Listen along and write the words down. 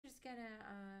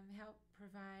gonna help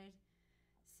provide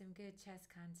some good chess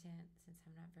content since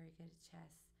I'm not very good at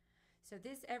chess. So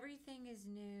everything is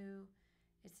new.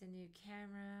 It's a new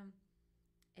camera.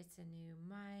 It's a new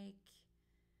mic,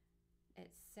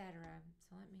 etc.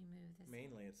 So let me move this.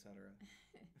 Mainly, etc.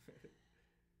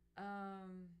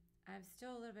 I'm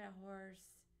still a little bit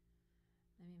hoarse.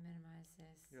 Let me minimize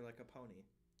this. You're like a pony.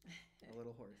 A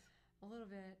little horse. A little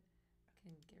bit.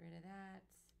 Can get rid of that.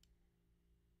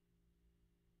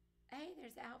 Hey,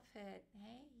 there's Output.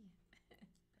 Hey.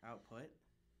 Output?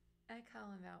 I call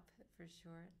him Output for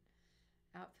short.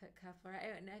 Output coupler.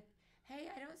 Hey,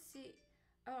 I don't see...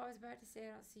 Oh, I was about to say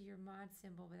I don't see your mod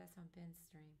symbol, but that's on Ben's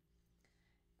stream.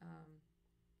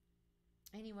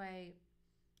 Anyway,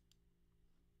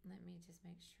 let me just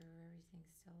make sure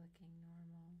everything's still looking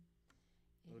normal.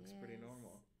 It looks pretty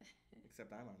normal.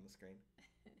 Except I'm on the screen.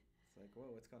 It's like,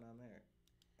 whoa, what's going on there?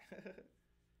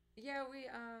 Yeah, we,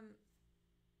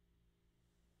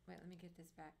 wait, let me get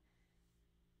this back.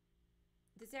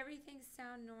 Does everything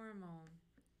sound normal?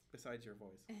 Besides your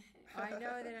voice. I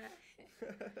know that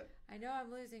I know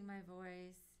I'm losing my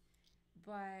voice.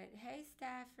 But hey,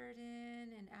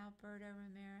 Staffordin and Alberto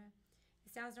Romero.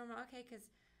 It sounds normal. Okay, because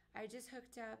I just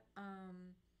hooked up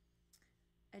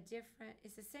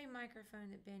it's the same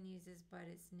microphone that Ben uses, but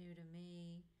it's new to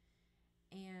me.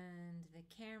 And the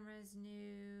camera's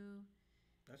new.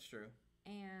 That's true.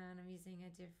 And I'm using a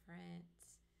different...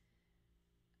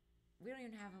 We don't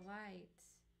even have a light.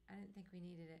 I didn't think we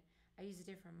needed it. I use a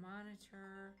different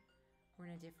monitor. We're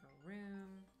in a different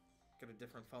room. Get a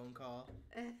different phone call.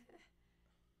 I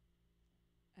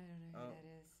don't know who that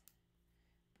is.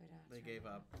 But they gave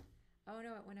up. Oh,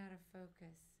 no, it went out of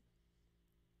focus.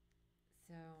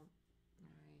 So,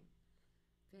 all right.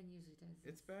 Ben usually does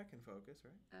this. It's back in focus,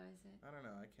 right? Oh, is it? I don't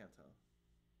know. I can't tell.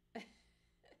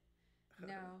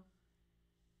 No.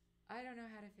 I don't know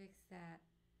how to fix that.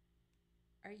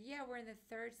 Yeah, we're in the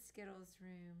third Skittles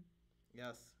room.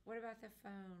 Yes. What about the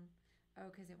phone? Oh,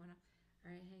 because it went off.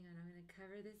 All right, hang on. I'm going to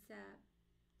cover this up.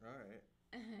 All right.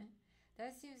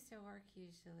 That seems to work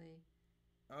usually.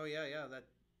 Oh, yeah. That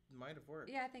might have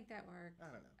worked. Yeah, I think that worked. I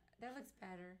don't know. That looks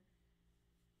better.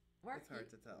 It's hard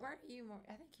to tell. Where are you more?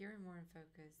 I think you're more in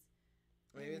focus.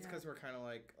 Maybe it's because we're kind of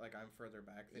like I'm further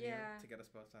back than you to get us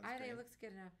both on screen. I think it looks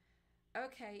good enough.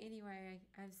 Okay, anyway,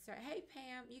 I'm sorry. Hey,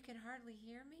 Pam, you can hardly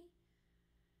hear me?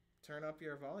 Turn up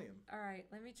your volume. All right,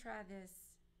 let me try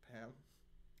this. Pam?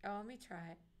 Oh, let me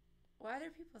try it. Well, other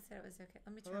people said it was okay.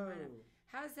 Let me try mine up.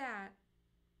 How's that?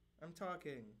 I'm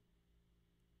talking.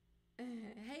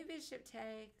 Hey, Bishop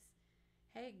Takes.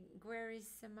 Hey,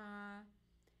 Guerisama.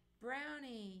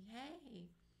 Brownie, hey.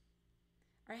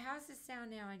 All right, how's the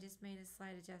sound now? I just made a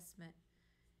slight adjustment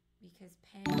because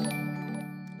Pam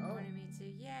wanted me to.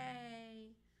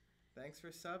 Yay. Thanks for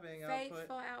subbing,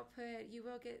 Faithful Output. You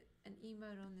will get an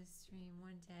emote on this stream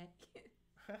one day.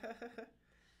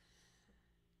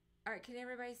 All right, can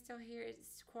everybody still hear?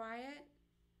 It's quiet?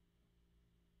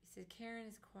 He said Karen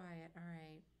is quiet. All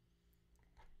right.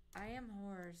 I am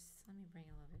hoarse. Let me bring it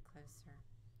a little bit closer.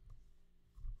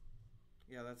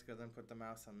 Yeah, that's good. Then put the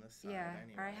mouse on this side. Yeah.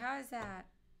 Anyway. All right, how's that?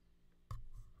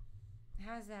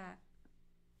 How's that?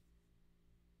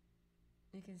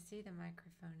 You can see the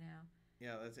microphone now.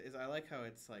 Yeah, I like how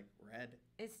it's like red.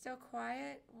 It's still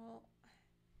quiet? Well,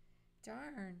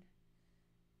 darn.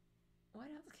 What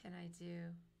else can I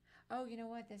do? Oh, you know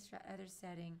what? This other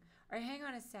setting. All right, hang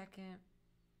on a second.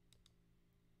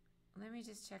 Let me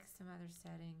just check some other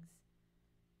settings.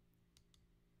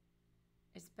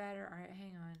 It's better. All right,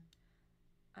 hang on.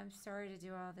 I'm sorry to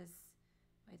do all this.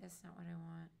 Wait, that's not what I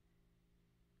want.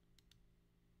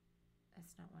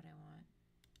 That's not what I want.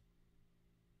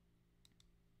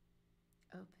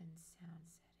 Open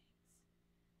sound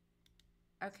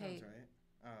settings. Okay. Sounds right.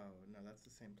 Oh, no, that's the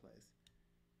same place.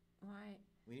 Why?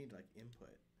 We need, like,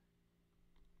 input.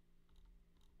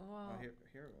 Well. Oh, here,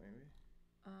 maybe?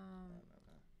 No.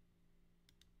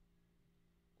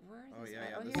 Where is this? This Yeah.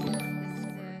 here it is. This is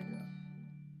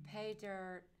it. Pay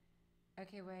dirt.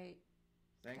 Okay, wait.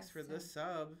 Thanks for the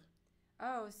sub.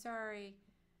 Oh, sorry.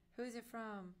 Who's it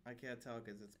from? I can't tell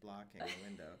because it's blocking the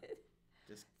window.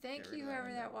 Just thank you,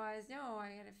 whoever that was. No,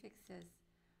 I gotta fix this.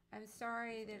 I'm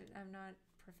sorry that I'm not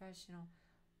professional.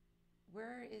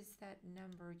 Where is that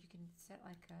number? You can set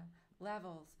like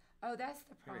levels. Oh, that's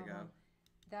the problem. Here we go.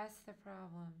 That's the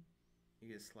problem.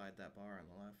 You just slide that bar on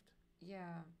the left.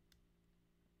 Yeah.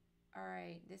 All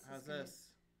right. How's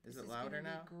this? Is it louder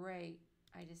now? Great.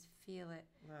 I just feel it.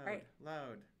 Loud, right.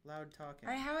 loud talking.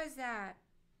 All right, how is that?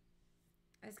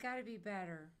 It's got to be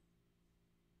better.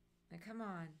 Now, come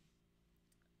on.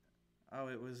 Oh,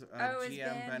 it was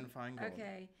GM Ben Feingold.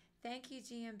 Okay. Thank you,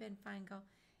 GM Ben Feingold.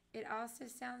 It also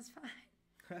sounds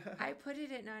fine. I put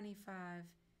it at 95.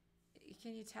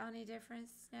 Can you tell any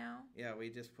difference now? Yeah, we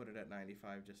just put it at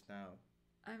 95 just now.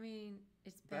 I mean,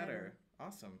 it's better.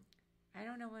 Awesome. I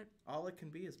don't know what... All it can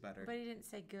be is better. But he didn't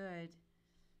say good.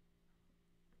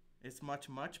 It's much,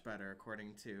 much better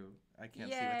according to... I can't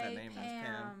Yay, see what that name Pam. is.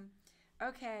 Pam.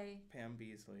 Okay. Pam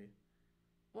Beasley.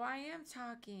 Well, I am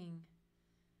talking.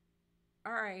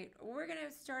 All right. We're going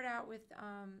to start out with...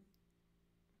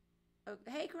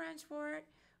 hey, Grungeport.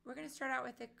 We're going to start out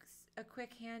with a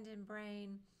quick hand and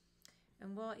brain.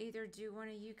 And we'll either do one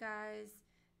of you guys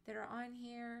that are on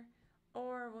here,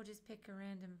 or we'll just pick a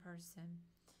random person.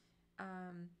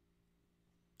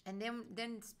 And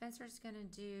then Spencer's going to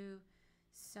do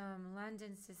some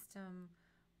London system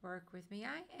work with me.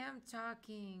 I am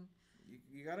talking.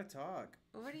 You got to talk.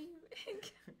 What do you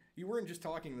think? You weren't just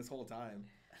talking this whole time.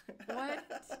 What?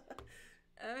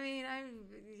 I mean,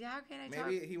 how can I talk?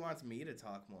 Maybe he wants me to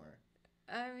talk more.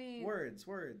 I mean... Words.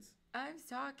 I'm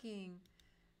talking.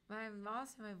 My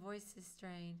voice is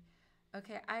strained.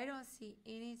 Okay, I don't see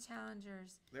any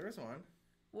challengers. There is one.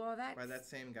 Well, by that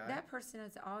same guy. That person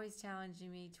is always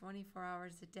challenging me 24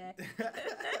 hours a day.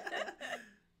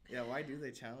 Yeah, why do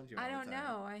they challenge you all I don't the time?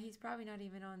 know. He's probably not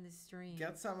even on the stream.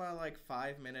 Get some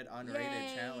 5-minute unrated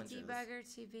Yay, challenges. Debugger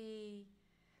TV.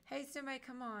 Hey, somebody,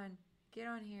 come on. Get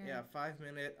on here. Yeah,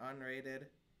 5-minute unrated.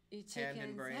 You chickens. Hand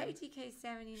and brain. Hey,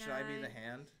 TK79. Should I be the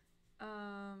hand?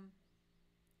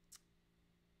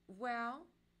 Well,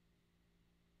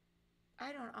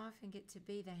 I don't often get to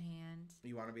be the hand.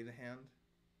 You want to be the hand?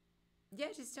 Yeah,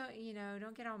 just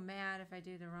don't get all mad if I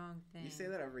do the wrong thing. You say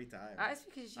that every time. That's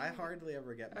because you... I hardly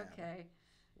ever get mad. Okay.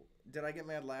 Did I get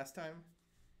mad last time?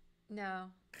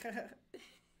 No.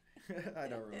 I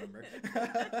don't remember.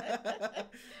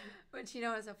 But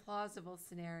it's a plausible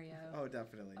scenario. Oh,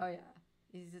 definitely. Oh,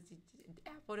 yeah.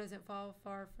 Apple doesn't fall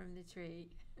far from the tree.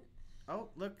 Oh,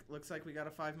 looks like we got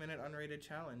a 5-minute unrated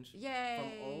challenge. Yay.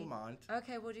 From Olmont.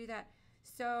 Okay, we'll do that.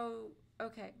 So,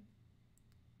 okay.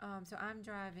 So I'm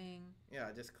driving.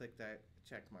 Yeah, just click that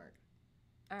check mark.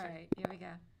 All right, here we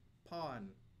go. Pawn.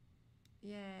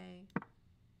 Yay.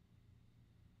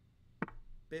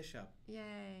 Bishop.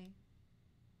 Yay.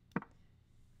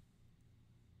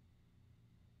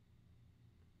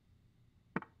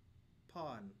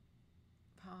 Pawn.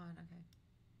 Okay.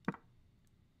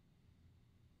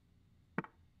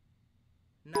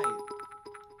 Knight.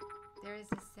 There is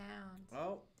a sound.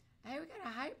 Oh. Hey, we got a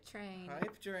hype train.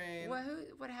 Hype train. Well,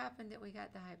 what happened that we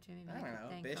got the hype train? Maybe I don't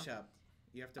know. Bishop.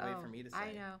 You have to wait for me to say.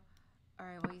 I know. All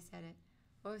right, well, you said it.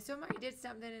 Well, somebody did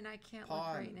something and I can't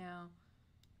look right now.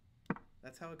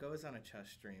 That's how it goes on a chess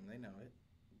stream. They know it.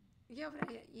 Yeah, but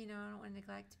I don't want to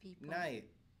neglect people. Knight.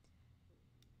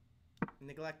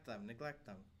 Neglect them.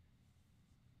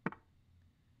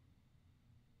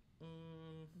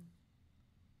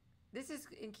 This is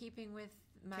in keeping with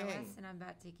my King. lesson I'm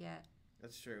about to get.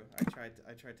 That's true. I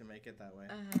tried to make it that way.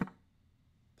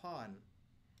 Pawn.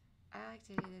 I like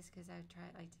to do this because I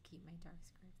like to keep my dark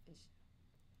squared fish.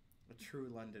 A true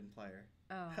London player.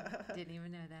 Oh, didn't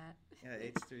even know that. Yeah,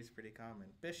 H3 is pretty common.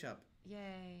 Bishop.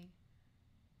 Yay.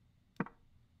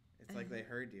 It's like they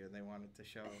heard you and they wanted to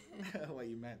show what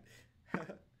you meant.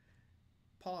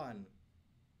 Pawn.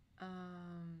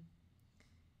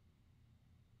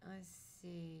 Let's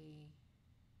see.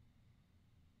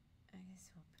 I guess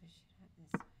we'll push it up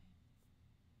this way.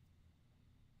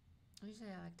 Usually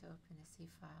I like to open the C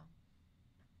file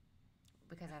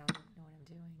because I don't know what I'm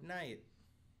doing. Knight.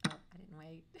 Oh, I didn't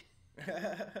wait.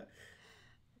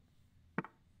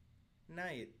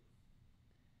 Knight.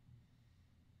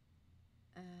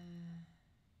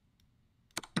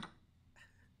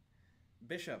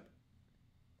 Bishop.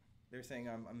 They're saying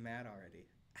I'm mad already.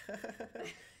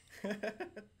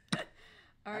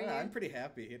 I'm pretty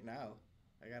happy now,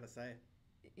 I gotta say.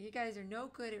 You guys are no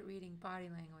good at reading body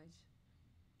language.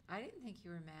 I didn't think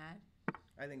you were mad.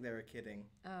 I think they were kidding.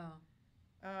 Oh.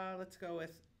 Let's go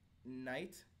with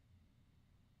knight.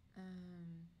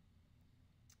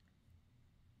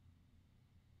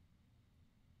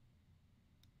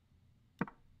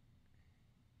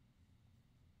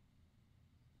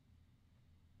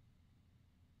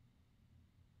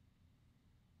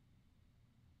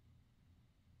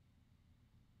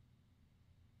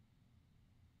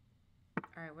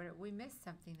 All right, we missed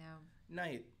something though.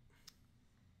 Knight.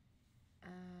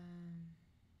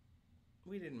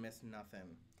 We didn't miss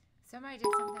nothing. Somebody did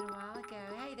something a while ago.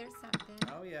 Hey, there's something.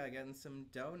 Oh yeah, getting some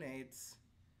donates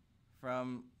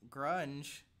from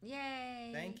Grunge.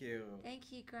 Yay! Thank you.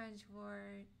 Thank you, Grunge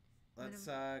Ward. Let's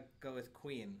go with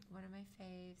Queen. One of my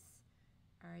faves.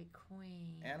 All right,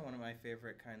 queen. And one of my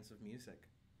favorite kinds of music.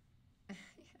 Yeah.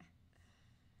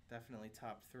 Definitely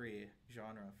top 3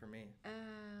 genre for me.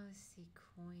 Let's see,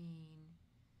 queen.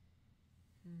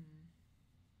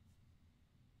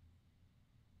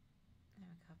 I have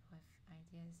a couple of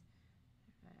ideas.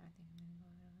 I think I'm gonna go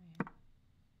over here.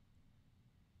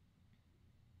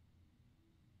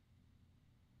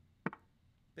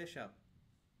 Bishop.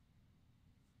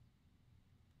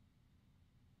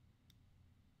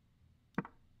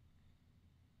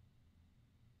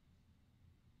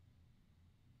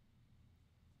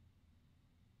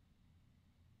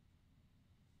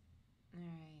 All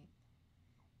right.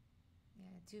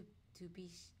 Yeah, two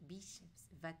bishops.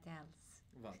 Vatels.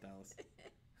 Vatels.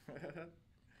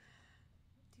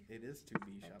 It is 2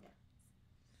 bishop.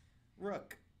 Rook.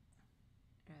 Rook.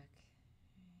 Right.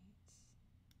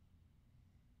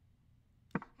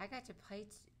 I got to play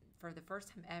for the first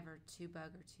time ever 2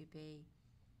 bug or 2b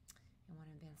in one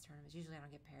of Ben's tournaments. Usually I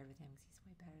don't get paired with him because he's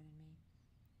way better than me.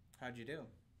 How'd you do?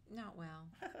 Not well.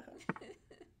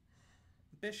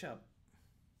 Bishop.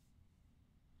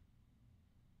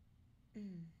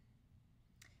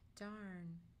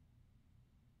 Darn.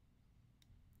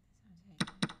 Rook.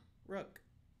 Rook.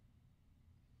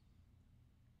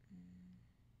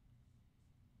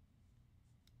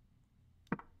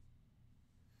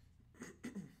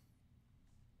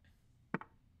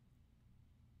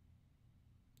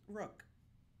 Rook.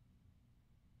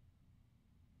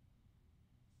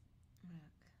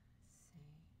 Let's see.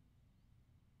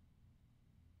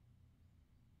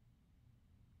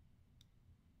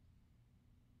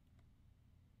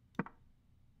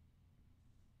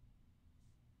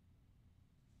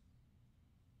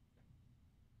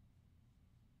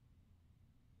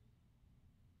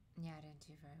 Yeah, I didn't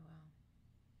do very well.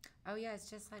 Oh yeah, it's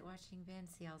just like watching Ben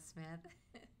C.L. Smith.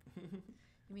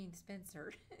 You mean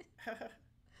Spencer?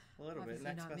 A little Obviously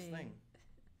bit. Next not best me. thing.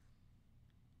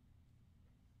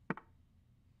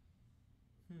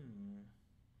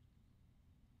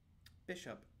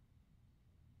 Bishop.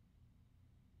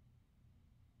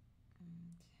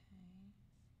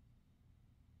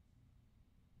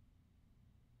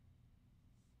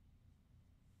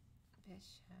 Okay.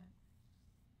 Bishop.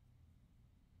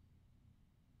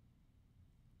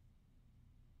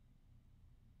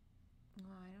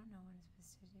 Well, I don't know what I'm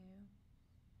supposed to do.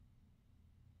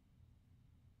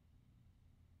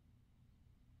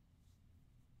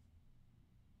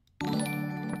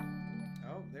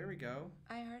 Oh, there we go.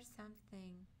 I heard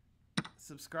something.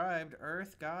 Subscribed,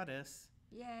 Earth Goddess.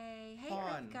 Yay. Hey,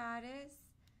 Pawn. Earth Goddess.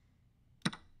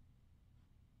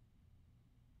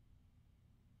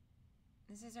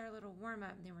 This is our little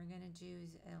warm-up. Then we're going to do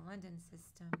a London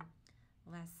system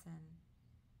lesson.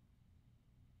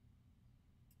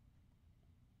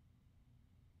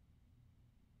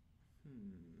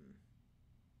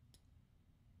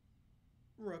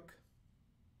 Rook.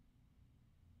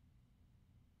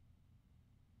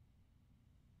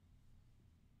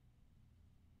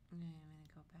 Okay, I'm going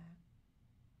to go back.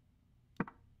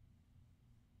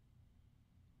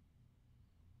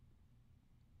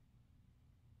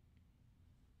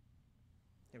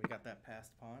 Yeah, we got that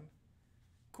passed pawn.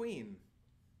 Queen.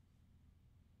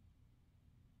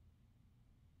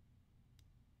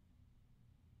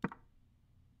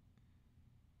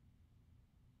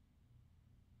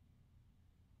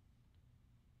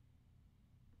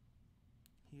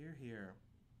 Here, here.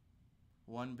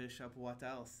 One bishop, what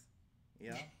else?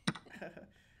 Yeah.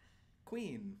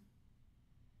 Queen.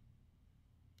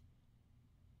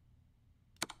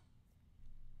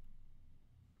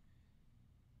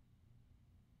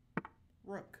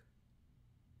 Rook.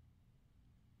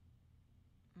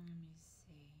 Let me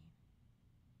see.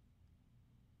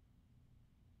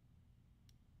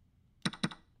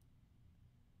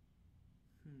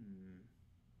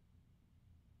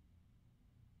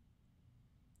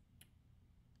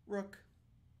 Rook.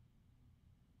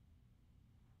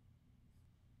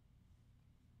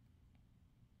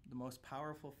 The most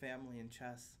powerful family in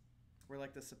chess. We're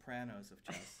like the Sopranos of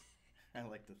chess. I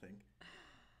like to think.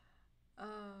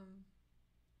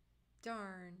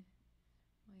 Darn.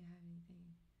 Do I have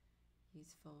anything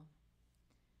useful?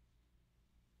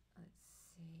 Let's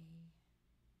see.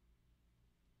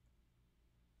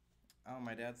 Oh,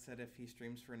 my dad said if he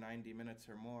streams for 90 minutes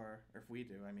or more, or if we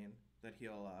do, I mean, that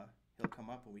he'll come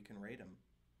up and we can rate him.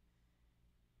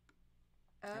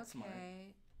 Okay. That's smart.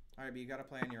 All right, but you got to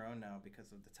play on your own now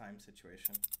because of the time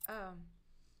situation. Oh.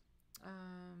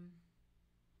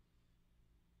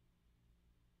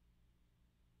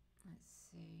 Let's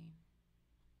see.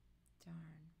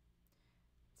 Darn.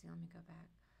 See, let me go back.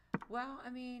 Well, I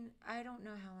mean, I don't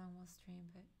know how long we'll stream,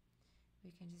 but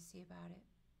we can just see about it.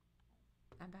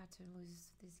 I'm about to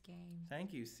lose this game.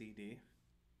 Thank you, CD.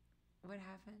 What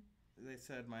happened? They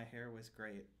said my hair was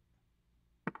great.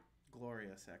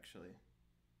 Glorious, actually.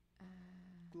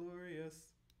 Glorious.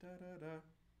 Da da da.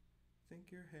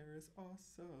 Think your hair is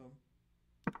awesome.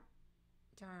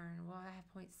 Darn. Well, I have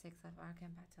 0.6 left. Okay,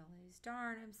 I'm about to lose.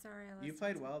 Darn. I'm sorry. I lost. You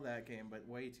played well that game, but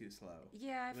way too slow.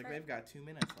 Yeah, Like they've got 2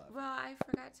 minutes left. Well, I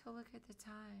forgot to look at the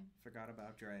time. Forgot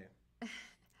about Dre.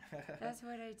 That's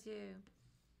what I do.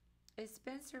 Is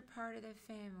Spencer part of the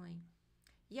family?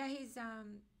 Yeah, he's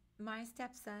my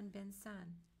stepson, Ben's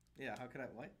son. Yeah, how could I?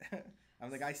 What? I'm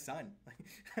the guy's son.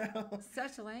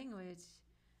 Such language.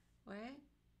 What?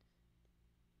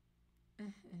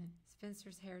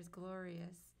 Spencer's hair is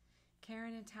glorious.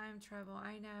 Karen in time trouble.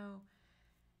 I know.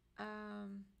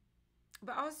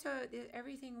 But also,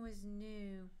 everything was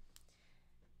new.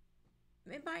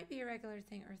 It might be a regular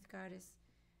thing, Earth Goddess.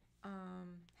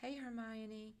 Hey,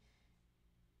 Hermione.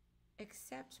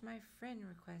 Accept my friend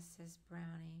request, says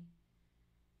Brownie.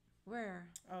 Where?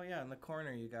 Oh, yeah, in the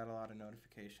corner you got a lot of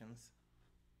notifications.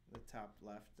 The top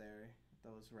left there,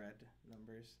 those red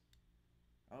numbers.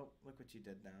 Oh, look what you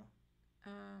did now.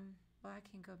 Well, I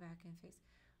can go back and fix.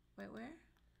 Wait, where?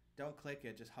 Don't click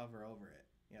it, just hover over it.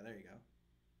 Yeah, there you go.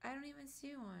 I don't even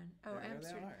see one. Oh, there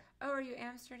Amsterdam. they are. Oh, are you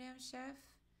Amsterdam chef,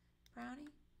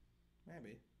 Brownie?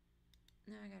 Maybe.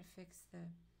 No, I gotta fix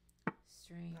the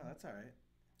stream. No, that's all right.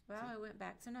 Well, I went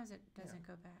back. Sometimes it doesn't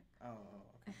go back. Oh,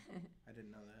 okay. I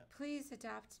didn't know that. Please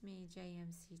adopt me,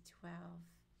 JMC12.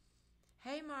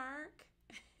 Hey, Mark.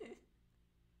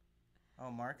 Oh,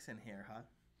 Mark's in here, huh?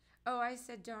 Oh, I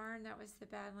said darn. That was the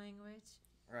bad language.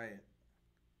 Right.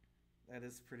 That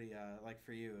is pretty, like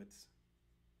for you, it's,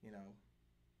 you know,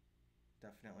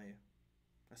 definitely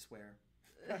a swear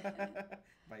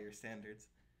by your standards.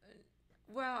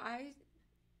 Well, I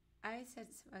said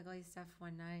some ugly stuff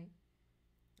one night.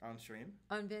 On stream?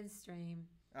 On Ben's stream.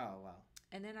 Oh, wow.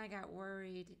 And then I got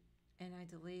worried and I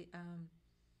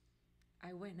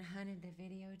went and hunted the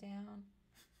video down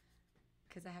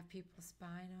because I have people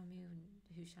spying on me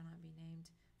who shall not be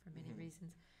named for many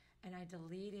reasons. And I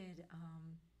deleted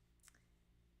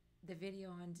the video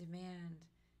on demand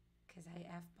because I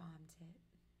F-bombed it.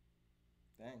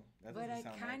 Dang. That But I doesn't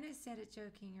sound kind of said it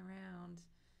joking around.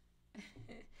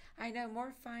 I know,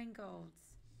 more fine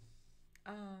golds.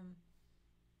 I'm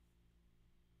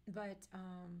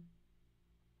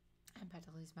about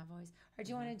to lose my voice. Or do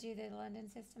you want to do the London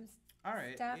system all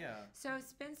right, stuff? yeah. So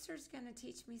Spencer's going to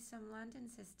teach me some London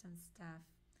system stuff.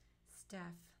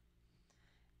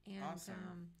 And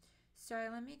Awesome. so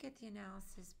let me get the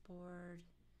analysis board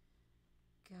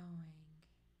going.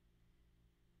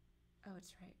 Oh,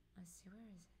 it's right. Let's see, where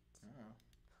is it? Oh.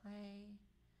 Play.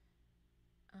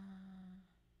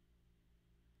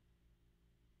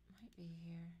 Might be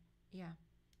here. Yeah.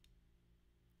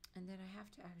 And then I have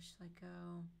to actually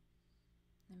go.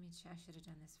 I should have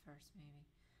done this first, maybe.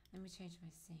 Let me change my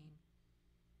scene.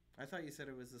 I thought you said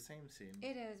it was the same scene.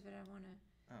 It is, but I want to.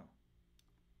 Oh.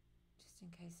 Just in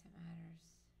case it matters.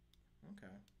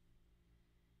 Okay.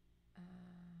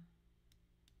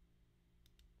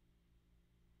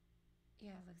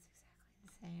 Yeah, it looks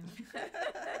exactly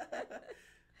the same.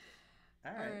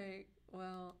 All right.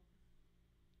 Well.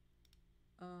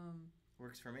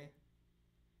 Works for me.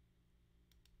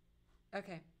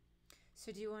 Okay.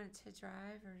 So do you want it to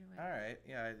drive or do I? All right.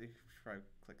 Yeah, you should probably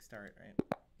click start, right?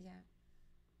 Yeah.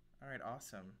 All right.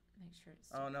 Awesome. Make sure it's.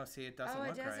 Oh no! See, it doesn't it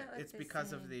look doesn't right. look It's the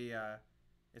because of same. the.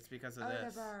 It's because of Oh,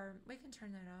 this. the bar. We can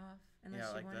turn that off unless Yeah,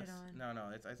 you like want this. it on. No,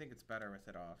 it's. I think it's better with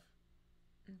it off.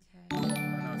 Okay. Oh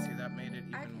no! See, that made it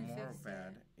I even can more fix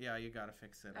bad. it. Yeah, you gotta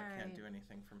fix it. All I can't right. do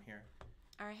anything from here.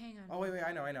 All right, hang on. Oh wait!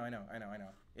 I know.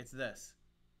 It's this.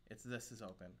 It's this is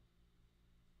open.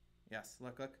 Yes.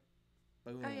 Look.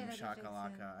 Boom. Oh, yeah, that fixed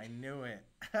Shakalaka. I knew it.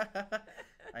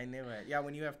 I knew it. Yeah.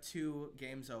 When you have two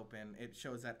games open, it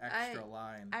shows that extra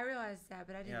line. I realized that,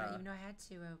 but I didn't Yeah. even know I had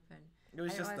two open. It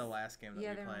was just the last game that the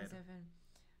we other one played. was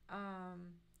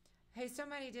open. Hey,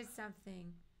 somebody did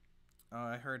something. Oh,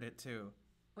 I heard it too.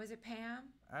 Was it Pam?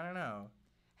 I don't know.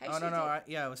 Hey, Oh she no!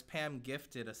 did- Yeah, it was Pam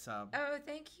gifted a sub Oh,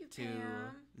 thank you, to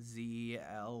Pam.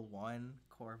 ZL1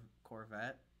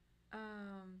 Corvette.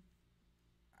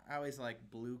 I always like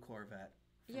Blue Corvette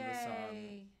from the song.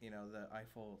 Yay. You know, the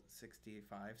Eiffel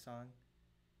 65 song.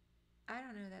 I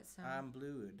don't know that song. I'm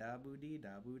blue, da boo dee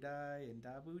da boo die, and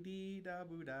da boo dee da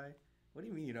boo die. What do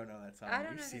you mean you don't know that song? I don't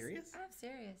Are you know serious? This. I'm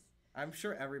serious. I'm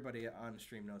sure everybody on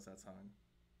stream knows that song.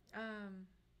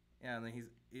 Yeah, and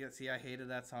then see, I hated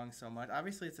that song so much.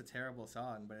 Obviously, it's a terrible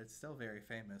song, but it's still very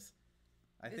famous.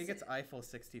 I think it's Eiffel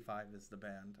 65 is the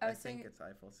band. Oh, I think it's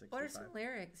Eiffel 65. What are some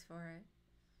lyrics for it?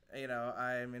 you know,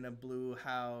 I'm in a blue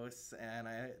house and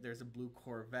there's a blue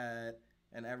Corvette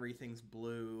and everything's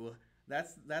blue.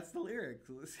 That's the lyrics.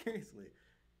 Seriously.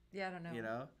 Yeah, I don't know. You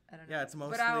know? I don't know. Yeah, it's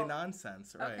mostly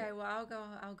nonsense, right? Okay, well,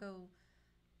 I'll go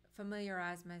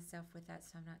familiarize myself with that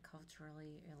so I'm not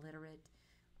culturally illiterate.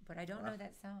 But I don't know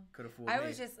that song. Could have fooled me.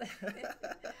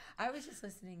 I was just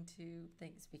listening to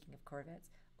speaking of Corvettes,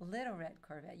 Little Red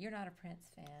Corvette. You're not a Prince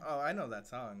fan. Oh, I know that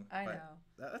song. I know.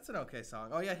 That's an okay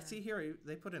song. Oh yeah, see here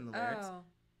they put in the lyrics. Oh.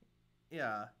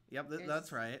 Yeah. Yep,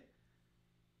 that's right.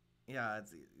 Yeah,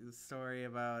 it's a story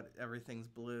about everything's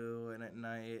blue and at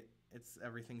night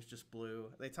everything's just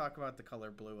blue. They talk about the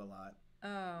color blue a lot.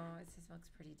 Oh, it just looks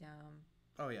pretty dumb.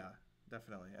 Oh yeah,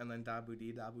 definitely. And then da boo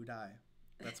dee da boo die.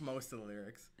 That's most of the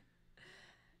lyrics.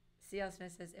 C.L.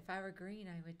 Smith says, "If I were green,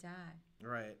 I would die."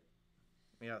 Right.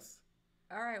 Yes.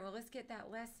 All right, well, let's get that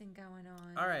lesson going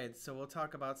on. All right, so we'll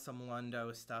talk about some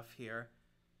Lundo stuff here.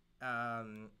 I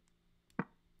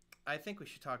think we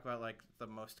should talk about, like, the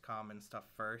most common stuff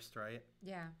first, right?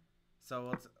 Yeah.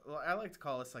 So I like to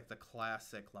call this, like, the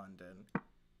classic London,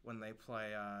 when they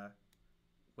play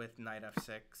with knight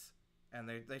f6, and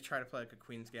they try to play, like, a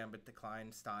Queen's Gambit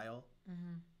decline style.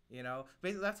 Mm-hmm. You know?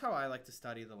 Basically, that's how I like to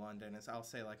study the London, is I'll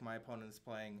say, like, my opponent is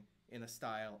playing in a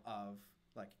style of,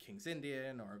 like, King's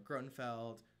Indian, or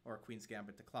Grunfeld, or Queen's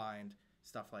Gambit declined,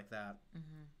 stuff like that.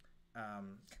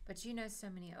 Mm-hmm. But you know so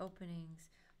many openings.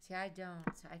 See, I don't,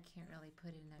 so I can't really put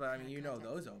it in that. But I mean, you know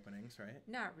those openings, right?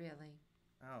 Not really.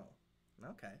 Oh,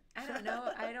 okay. I don't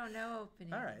know. I don't know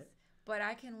openings. All right. But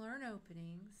I can learn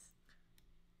openings.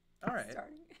 All right.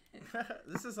 Starting.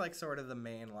 This is like sort of the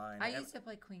main line. I used to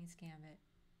play Queen's Gambit,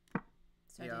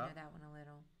 so I do know that one a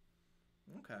little.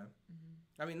 Okay.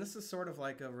 Mm-hmm. I mean, this is sort of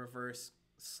like a reverse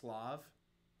Slav,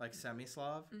 like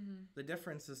semi-Slav. Mm-hmm. The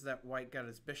difference is that white got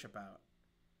his bishop out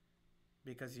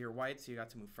because you're white, so you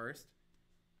got to move first.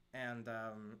 And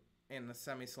in the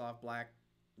semi-Slav, black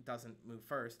doesn't move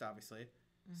first, obviously.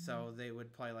 Mm-hmm. So they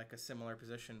would play like a similar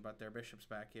position, but their bishop's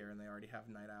back here, and they already have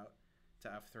knight out to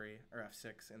f3 or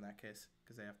f6 in that case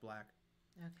because they have black.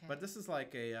 Okay. But this is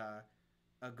like a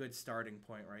good starting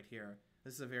point right here.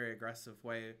 This is a very aggressive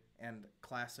way and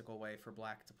classical way for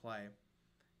black to play.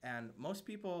 And most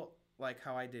people, like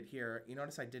how I did here, you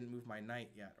notice I didn't move my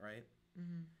knight yet, right?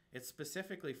 Mm-hmm. It's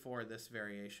specifically for this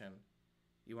variation.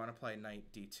 You want to play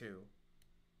knight d2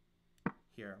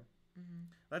 here. Mm-hmm.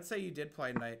 Let's say you did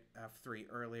play knight f3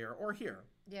 earlier, or here.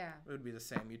 Yeah. It would be the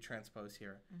same. You transpose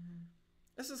here. Mm-hmm.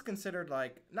 This is considered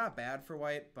like not bad for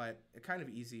white, but kind of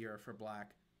easier for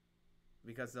black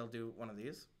because they'll do one of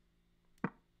these.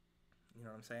 You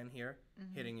know what I'm saying here?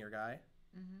 Mm-hmm. Hitting your guy.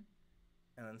 Mm-hmm.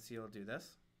 And then so you'll do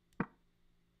this.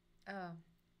 Oh.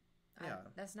 Yeah.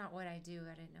 That's not what I do.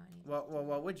 I didn't know anything. Well,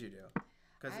 what would you do?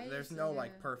 Because there's no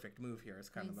like perfect move here. Is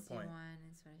kind of the point.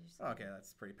 Okay,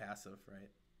 that's pretty passive, right?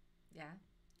 Yeah.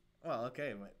 Well,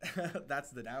 okay, but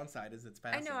that's the downside is it's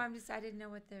passive. I know. I didn't know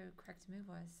what the correct move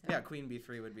was. So. Yeah, queen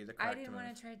b3 would be the correct move. I didn't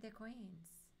want to trade the queens.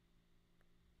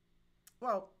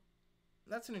 Well,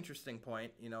 that's an interesting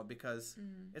point, you know, because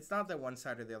it's not that one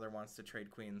side or the other wants to trade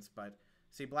queens, but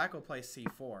see, black will play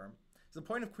c4. So the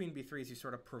point of queen b3 is you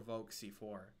sort of provoke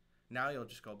c4. Now you'll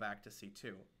just go back to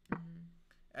c2. Mm-hmm.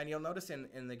 And you'll notice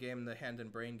in the game, the hand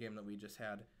and brain game that we just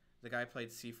had, the guy played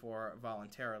c4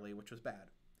 voluntarily, which was bad.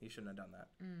 He shouldn't have done that.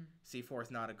 C4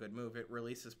 is not a good move. It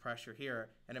releases pressure here,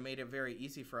 and it made it very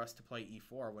easy for us to play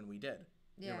e4 when we did.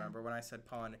 Yeah. You remember when I said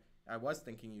pawn, I was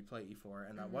thinking you'd play e4,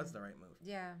 and that was the right move.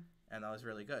 Yeah. And that was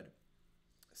really good.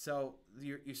 So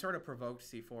you sort of provoked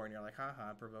c4, and you're like,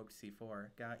 haha, provoked c4,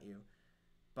 got you.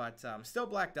 But still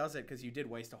black does it because you did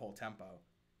waste a whole tempo.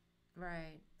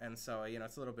 Right. And so, you know,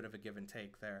 it's a little bit of a give and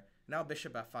take there. Now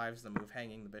bishop f5 is the move,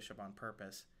 hanging the bishop on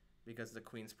purpose because the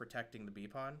queen's protecting the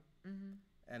b-pawn. Mm-hmm.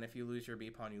 And if you lose your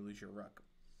b-pawn, you lose your rook.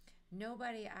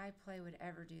 Nobody I play would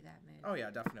ever do that move. Oh,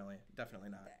 yeah, definitely. Definitely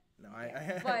not. No,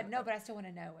 but I still want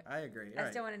to know it. I agree. I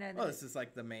still want to know that. Well, this is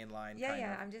like the main line.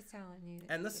 Yeah, I'm just telling you.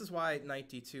 And this is why knight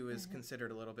d2 is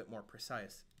considered a little bit more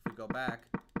precise. If we go back,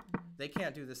 they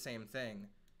can't do the same thing.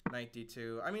 Knight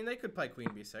d2. I mean, they could play queen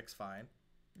b6, fine.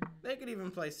 They could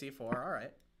even play c4, all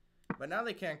right. But now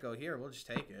they can't go here. We'll just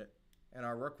take it. And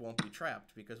our rook won't be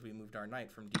trapped because we moved our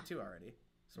knight from d2 already.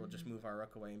 So we'll just move our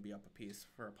rook away and be up a piece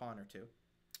for a pawn or two.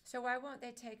 So why won't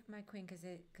they take my queen? Because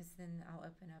then I'll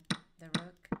open up the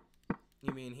rook.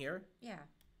 You mean here? Yeah.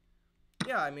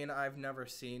 Yeah, I mean, I've never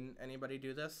seen anybody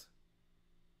do this.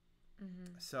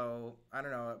 Mm-hmm. So, I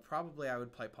don't know. Probably I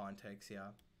would play pawn takes, yeah.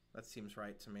 That seems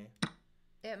right to me.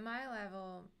 At my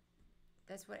level,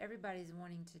 that's what everybody's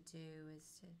wanting to do is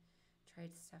to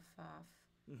trade stuff off.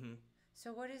 Mm-hmm.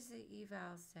 So what does the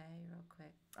eval say, real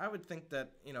quick? I would think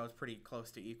that, it's pretty close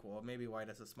to equal. Maybe white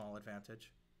has a small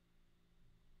advantage.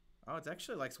 Oh, it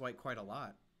actually likes white quite a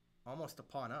lot. Almost a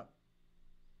pawn up.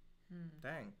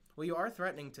 Dang. Well, you are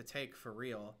threatening to take for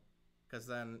real, because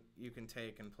then you can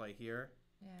take and play here.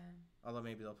 Yeah. Although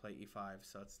maybe they'll play e5,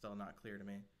 so it's still not clear to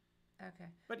me. Okay.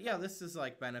 But yeah, this is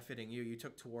like benefiting you. You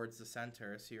took towards the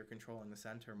center, so you're controlling the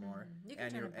center more.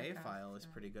 And your A file is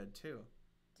pretty good too.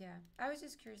 Yeah. I was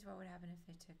just curious what would happen if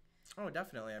they took. Oh,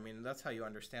 definitely. I mean, that's how you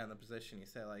understand the position. You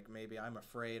say, like, maybe I'm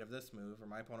afraid of this move, or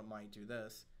my opponent might do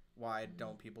this. Why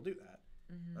don't people do that?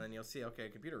 And then you'll see, okay,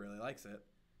 computer really likes it.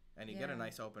 And you get a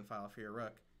nice open file for your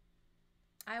rook.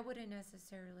 I wouldn't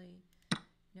necessarily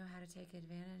know how to take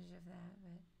advantage of that,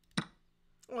 but...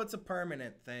 Well, it's a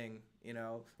permanent thing,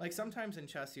 Like, sometimes in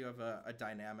chess you have a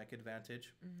dynamic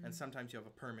advantage, and sometimes you have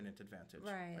a permanent advantage.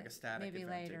 Right. Like a static Maybe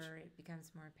advantage. later it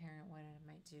becomes more apparent what it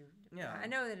might do. Yeah. I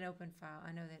know that an open file,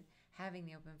 I know that having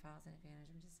the open file is an advantage,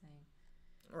 I'm just saying.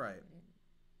 Right.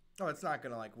 Oh, it's not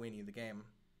going to, like, win you the game.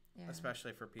 Yeah.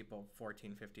 Especially for people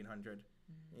 14, 1500.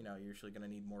 You're usually going to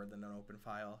need more than an open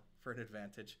file for an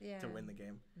advantage to win the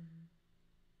game.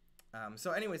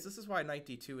 So anyways, this is why knight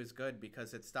d2 is good,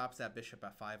 because it stops that bishop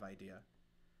f5 idea.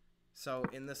 So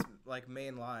in this like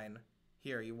main line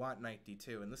here, you want knight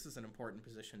d2, and this is an important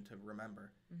position to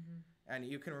remember. And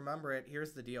you can remember it.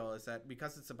 Here's the deal, is that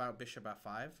because it's about bishop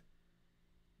f5,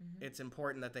 it's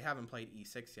important that they haven't played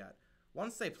e6 yet.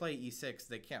 Once they play e6,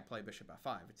 they can't play bishop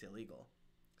f5. It's illegal.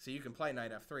 So you can play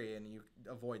knight f3 and you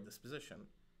avoid this position.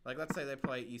 Like, let's say they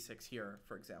play e6 here,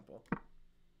 for example.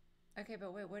 Okay,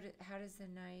 but wait, how does the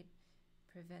knight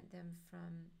prevent them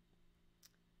from...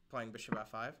 Playing bishop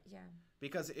f5? Yeah.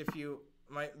 Because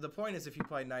the point is if you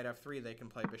play knight f3, they can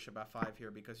play bishop f5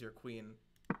 here because your queen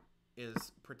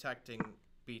is protecting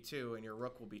b2 and your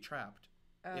rook will be trapped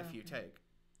if you take.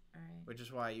 All right. Which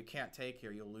is why you can't take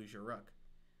here, you'll lose your rook.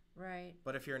 Right.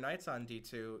 But if your knight's on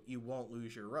d2, you won't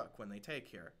lose your rook when they take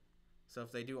here. So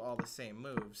if they do all the same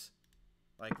moves,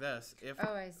 like this, if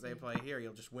they play here,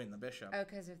 you'll just win the bishop. Oh,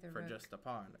 because of the for rook. just a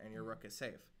pawn, and your rook is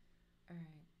safe. All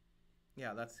right.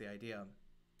 Yeah, that's the idea.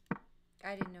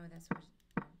 I didn't know that's what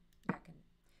got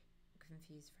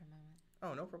confused for a moment.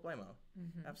 Oh, no problemo.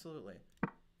 Absolutely.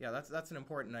 Yeah, that's an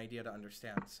important idea to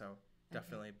understand. So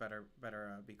definitely better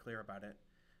be clear about it.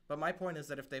 But my point is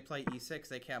that if they play e6,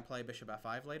 they can't play bishop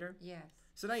f5 later. Yes.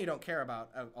 So now you don't care about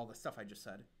all the stuff I just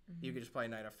said. You could just play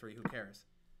knight f3. Who cares?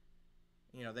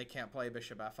 They can't play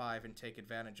bishop f5 and take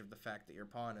advantage of the fact that your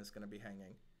pawn is going to be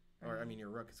hanging. Or, I mean, your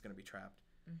rook is going to be trapped.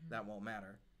 That won't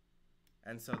matter.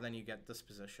 And so then you get this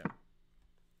position,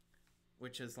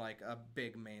 which is like a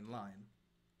big main line.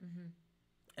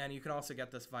 And you can also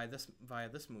get this via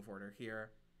this move order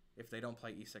here. If they don't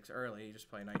play e6 early, you just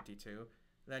play knight d2.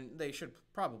 Then they should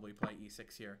probably play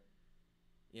e6 here.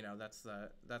 That's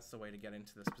the way to get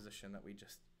into this position that we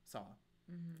just saw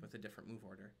with a different move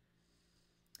order.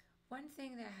 One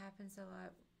thing that happens a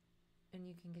lot, and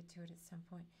you can get to it at some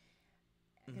point,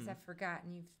 because I've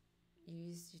forgotten,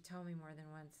 you told me more than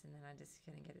once, and then I just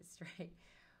couldn't get it straight.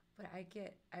 But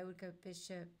I would go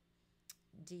bishop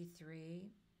d3,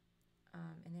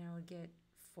 and then I would get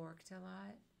forked a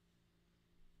lot.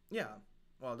 Yeah,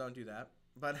 well, don't do that.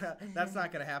 But that's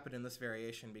not going to happen in this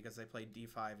variation because they play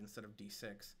d5 instead of d6.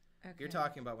 Okay. You're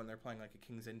talking about when they're playing like a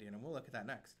King's Indian, and we'll look at that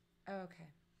next. Oh, okay.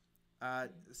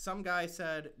 Some guy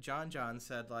said, John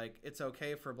said, like, it's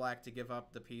okay for black to give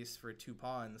up the piece for 2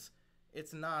 pawns.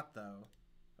 It's not, though.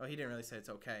 Well, he didn't really say it's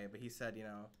okay, but he said,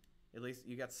 at least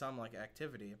you get some, like,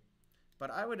 activity.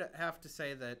 But I would have to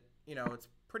say that, it's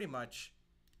pretty much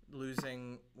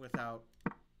losing without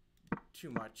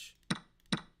too much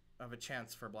of a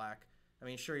chance for black. I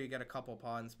mean, sure, you get a couple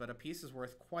pawns, but a piece is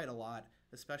worth quite a lot,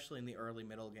 especially in the early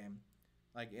middle game.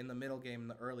 Like, in the middle game,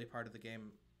 the early part of the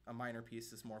game, a minor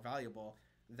piece is more valuable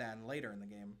than later in the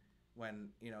game when,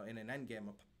 in an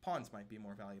endgame, pawns might be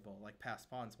more valuable. Like, passed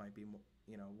pawns might be,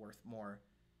 worth more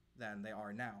than they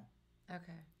are now.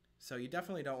 Okay. So you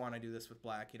definitely don't want to do this with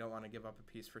black. You don't want to give up a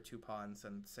piece for 2 pawns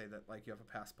and say that, like, you have a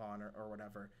passed pawn or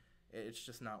whatever. It's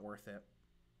just not worth it.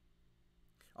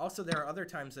 Also, there are other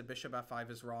times that bishop f5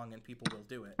 is wrong and people will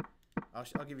do it. I'll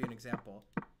give you an example.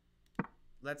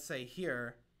 Let's say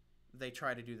here they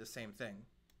try to do the same thing.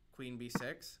 Queen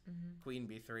b6, queen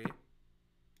b3,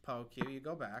 poke you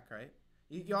go back, right?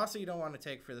 You don't want to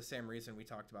take for the same reason we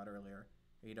talked about earlier.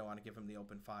 You don't want to give them the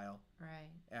open file. Right.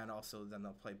 And also then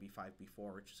they'll play b5,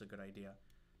 b4, which is a good idea.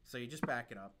 So you just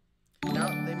back it up. Now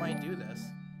they might do this.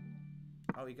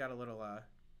 Oh, we got a little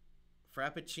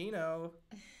Frappuccino.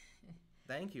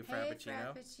 Thank you, Frappuccino.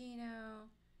 Hey, Frappuccino.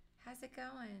 How's it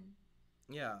going?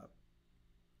 Yeah.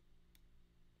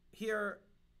 here,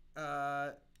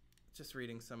 just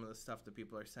reading some of the stuff that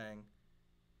people are saying.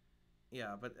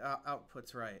 Yeah, but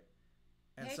output's right.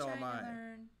 And Hey, so am trying I. to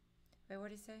learn. Wait, what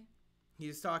did he say?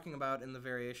 He's talking about in the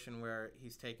variation where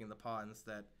he's taking the pawns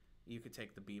that you could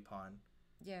take the b pawn.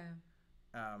 Yeah.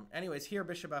 Anyways, here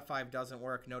bishop f5 doesn't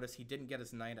work. Notice he didn't get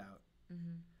his knight out.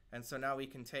 Mm-hmm. And so now we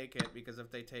can take it because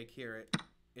if they take here,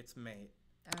 it's mate.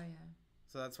 Oh, yeah.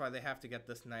 So that's why they have to get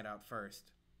this knight out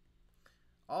first.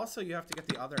 Also, you have to get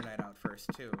the other knight out first,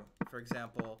 too. For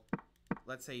example,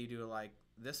 let's say you do like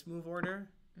this move order,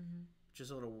 which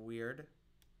is a little weird.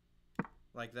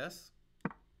 Like this.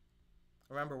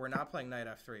 Remember, we're not playing knight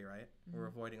f3, right? We're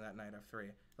avoiding that knight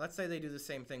f3. Let's say they do the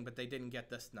same thing, but they didn't get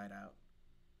this knight out.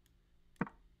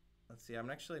 Let's see, I'm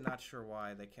actually not sure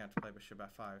why they can't play bishop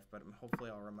f5, but hopefully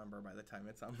I'll remember by the time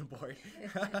it's on the board.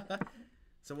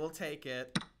 So we'll take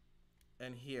it,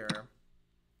 and here.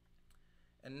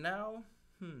 And now,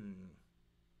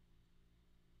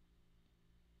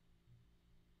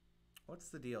 what's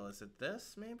the deal? Is it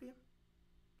this, maybe?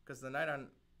 Because the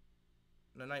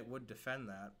knight would defend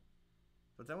that.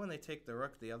 But then when they take the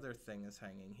rook, the other thing is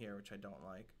hanging here, which I don't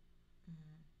like.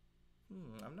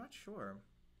 I'm not sure.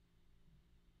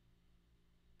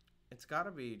 It's got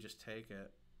to be just take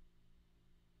it.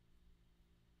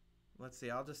 Let's see.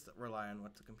 I'll just rely on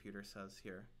what the computer says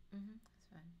here. That's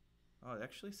fine. Oh, it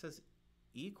actually says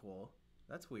equal.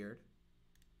 That's weird.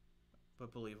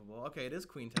 But believable. Okay, it is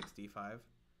queen takes d5.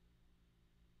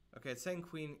 Okay, it's saying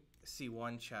queen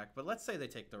c1 check. But let's say they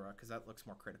take the rook, because that looks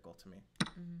more critical to me.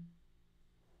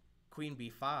 Queen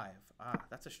b5. Ah,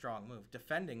 that's a strong move.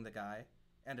 Defending the guy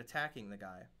and attacking the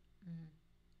guy.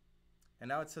 And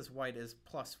now it says white is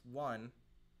 +1,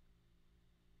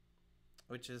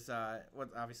 which is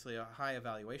obviously a high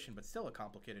evaluation, but still a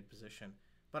complicated position.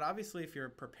 But obviously, if you're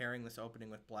preparing this opening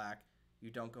with black,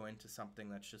 you don't go into something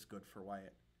that's just good for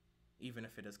white, even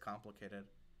if it is complicated,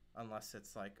 unless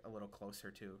it's like a little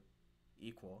closer to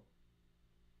equal.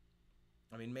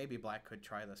 I mean, maybe black could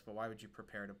try this, but why would you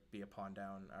prepare to be a pawn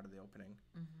down out of the opening,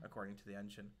 according to the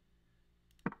engine?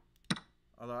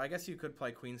 Although I guess you could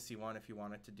play queen c1 if you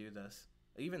wanted to do this.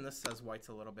 Even this says white's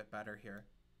a little bit better here.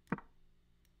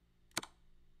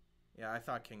 Yeah, I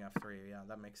thought king f3. Yeah,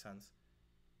 that makes sense.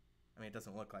 I mean, it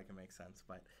doesn't look like it makes sense,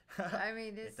 but I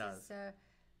mean, this it does. is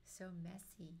so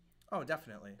messy. Oh,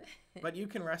 definitely. But you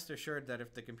can rest assured that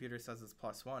if the computer says it's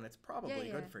 +1, it's probably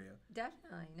good for you.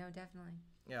 Definitely. No, definitely.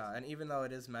 Yeah, and even though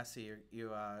it is messy,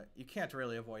 you can't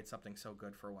really avoid something so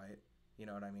good for white. You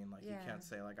know what I mean? Like, you can't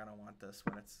say, like, I don't want this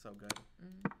when it's so good.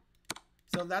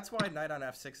 So that's why knight on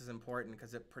f6 is important,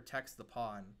 because it protects the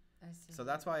pawn. I see. So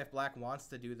that's why if black wants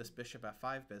to do this bishop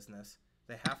f5 business,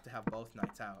 they have to have both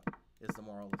knights out, is the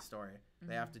moral of the story.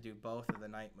 They have to do both of the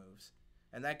knight moves.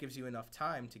 And that gives you enough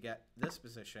time to get this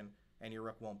position, and your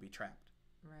rook won't be trapped.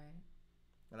 Right.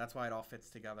 And that's why it all fits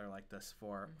together like this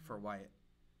for white.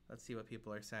 Let's see what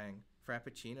people are saying.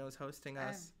 Frappuccino's hosting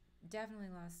us. I've definitely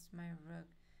lost my rook.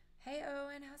 Hey,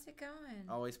 Owen, how's it going?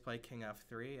 Always play king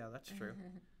f3. Yeah, that's true.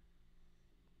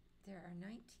 There are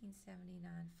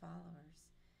 1979 followers.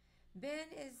 Ben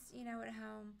is, at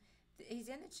home. He's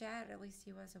in the chat, at least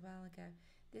he was a while ago.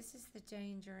 This is the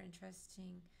danger in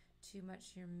trusting too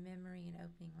much your memory and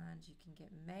opening lines. You can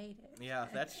get mated. Yeah,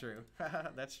 that's true.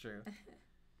 That's true.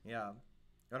 Yeah.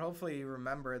 But hopefully you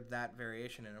remember that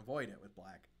variation and avoid it with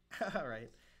black.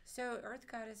 Right? So Earth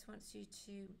Goddess wants you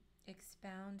to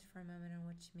expound for a moment on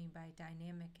what you mean by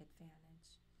dynamic advantage.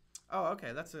 Oh,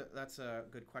 okay. That's a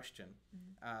good question.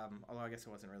 Although I guess it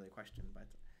wasn't really a question, but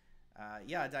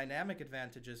yeah, dynamic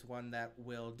advantage is one that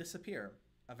will disappear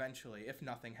eventually if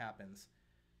nothing happens.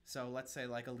 So let's say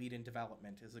like a lead in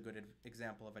development is a good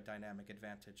example of a dynamic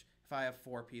advantage. If I have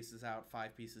 4 pieces out,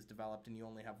 5 pieces developed, and you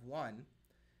only have 1,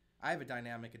 I have a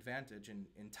dynamic advantage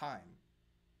in time,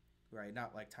 right?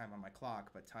 Not like time on my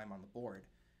clock, but time on the board.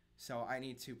 So I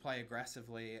need to play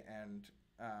aggressively and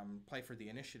play for the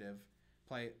initiative,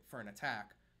 play for an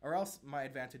attack, or else my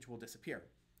advantage will disappear.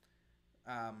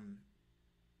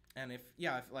 And if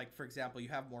like, for example, you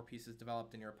have more pieces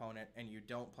developed than your opponent and you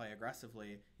don't play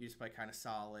aggressively, you just play kind of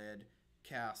solid,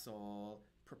 castle,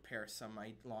 prepare some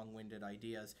long-winded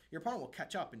ideas, your opponent will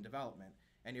catch up in development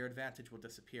and your advantage will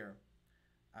disappear.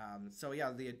 So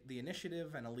yeah, the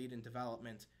initiative and a lead in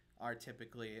development are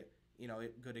typically,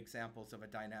 good examples of a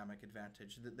dynamic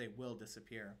advantage, that they will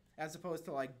disappear, as opposed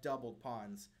to like doubled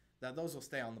pawns, that those will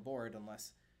stay on the board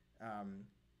unless,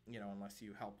 unless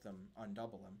you help them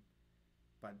undouble them.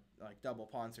 But like double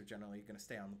pawns are generally going to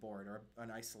stay on the board, or an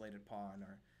isolated pawn,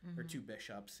 or 2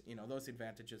 bishops. Those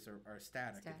advantages are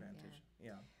static advantage.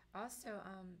 Yeah. Also,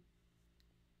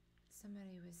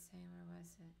 somebody was saying, where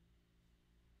was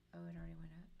it? Oh, it already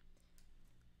went up.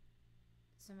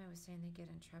 Somebody was saying they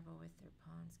get in trouble with their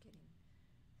pawns getting the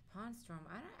pawn storm.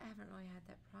 I haven't really had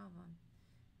that problem.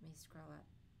 Let me scroll up.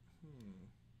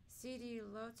 CD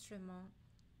Lotremont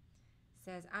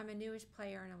says, I'm a newish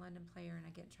player and a London player, and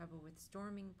I get in trouble with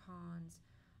storming pawns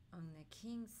on the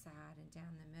king's side and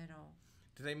down the middle.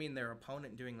 Do they mean their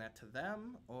opponent doing that to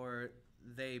them, or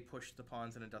they push the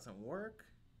pawns and it doesn't work?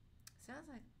 Sounds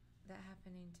like that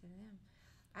happening to them.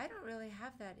 I don't really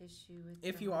have that issue with.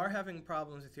 If you are having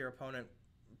problems with your opponent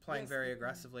playing Yes, very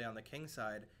aggressively on the king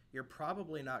side, you're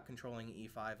probably not controlling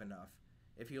e5 enough.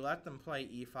 If you let them play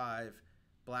e5,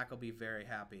 black will be very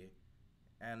happy.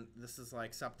 And this is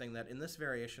like something that in this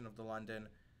variation of the London,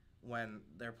 when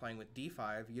they're playing with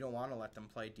d5, you don't want to let them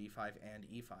play d5 and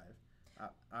e5.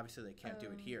 Obviously, they can't do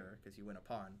it here because you win a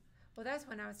pawn. Well, that's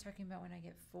when I was talking about when I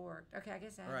get forked. Okay, I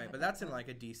guess I. Right, but that's in like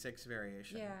a d6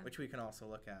 variation, which we can also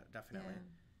look at, definitely.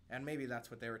 Yeah. And maybe that's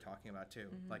what they were talking about too,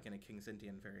 like in a King's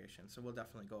Indian variation. So we'll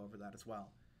definitely go over that as well.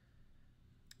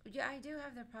 Yeah, I do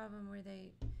have the problem where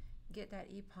they get that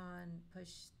e-pawn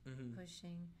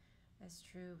pushing. That's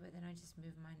true, but then I just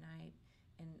move my knight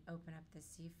and open up the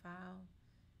c file.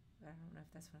 But I don't know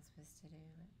if that's what I'm supposed to do.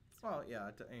 Well, yeah,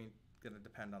 it ain't going to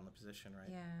depend on the position, right?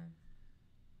 Yeah.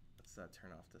 Let's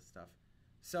turn off this stuff.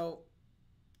 So,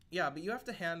 yeah, but you have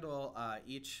to handle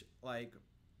each way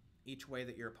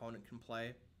that your opponent can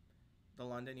play the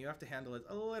London. You have to handle it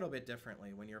a little bit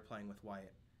differently when you're playing with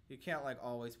white. You can't like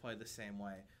always play the same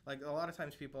way. Like a lot of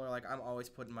times people are like, I'm always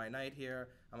putting my knight here,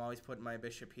 I'm always putting my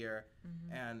bishop here,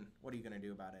 and what are you going to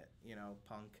do about it? You know,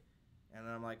 punk. And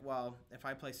then I'm like, well, if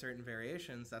I play certain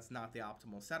variations, that's not the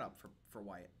optimal setup for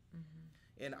white.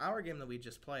 In our game that we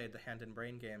just played, the hand and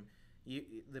brain game,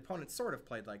 the opponent sort of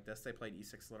played like this. They played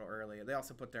e6 a little early. They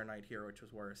also put their knight here, which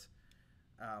was worse.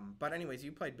 But anyways,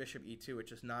 you played bishop e2,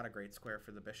 which is not a great square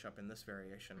for the bishop in this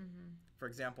variation. For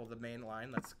example, the main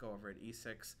line, let's go over it,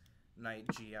 e6, knight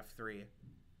gf3,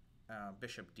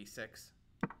 bishop d6,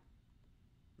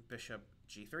 bishop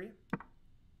g3,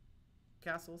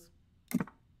 castles.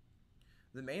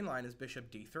 The main line is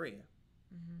bishop d3.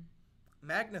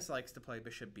 Magnus likes to play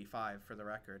bishop b5, for the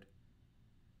record.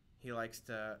 He likes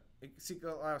to... See,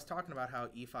 I was talking about how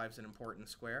e5 is an important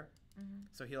square.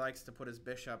 So he likes to put his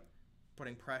bishop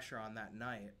putting pressure on that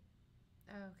knight.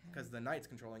 Because the knight's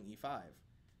controlling e5.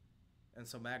 And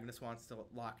so Magnus wants to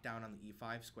lock down on the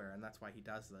e5 square, and that's why he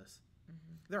does this.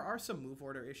 There are some move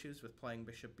order issues with playing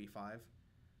bishop b5.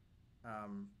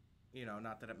 You know,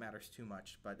 not that it matters too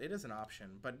much, but it is an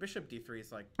option. But bishop d3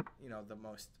 is like, you know,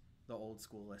 the old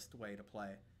schoolist way to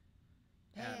play.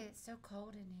 Hey, it's so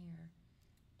cold in here.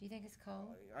 Do you think it's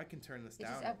cold? I can turn this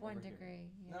down. It's just up 1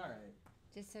 degree. Yeah. All right.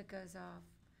 Just so it goes off.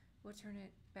 We'll turn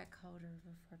it back colder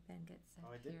before Ben gets up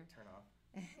I here. did turn off.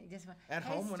 At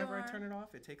home, whenever I turn it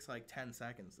off, it takes like 10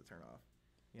 seconds to turn off.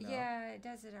 You know? Yeah, it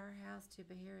does at our house too,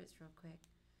 but here it's real quick.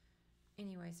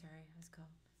 Anyway, sorry, it was cold.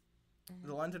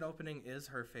 The London opening is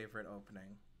her favorite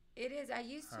opening. It is. I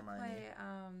used Hermione. to play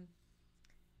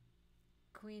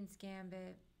Queen's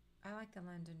Gambit. I like the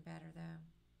London better though.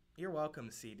 You're welcome,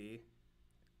 CD.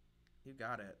 You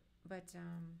got it. But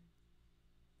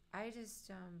I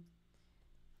just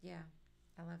yeah,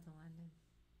 I love the London.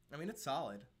 I mean, it's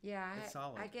solid. Yeah, it's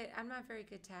solid. I'm not very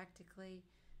good tactically,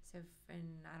 so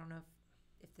and I don't know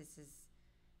if this is.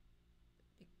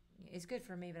 It's good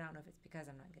for me, but I don't know if it's because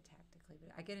I'm not good tactically.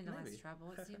 But I get into less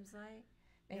trouble. It seems like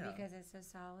maybe because it's so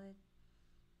solid.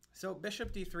 So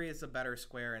bishop d3 is a better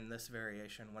square in this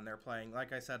variation when they're playing.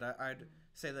 Like I said, I'd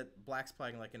say that black's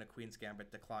playing like in a Queen's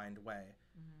Gambit declined way.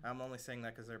 I'm only saying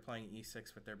that because they're playing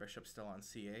e6 with their bishop still on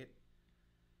c8.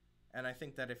 And I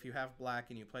think that if you have black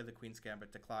and you play the Queen's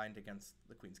Gambit declined against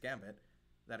the Queen's Gambit,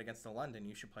 that against the London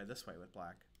you should play this way with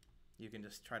black. You can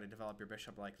just try to develop your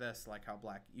bishop like this, like how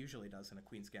black usually does in a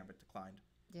Queen's Gambit declined.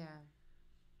 Yeah.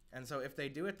 And so if they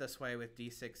do it this way with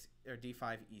d6 or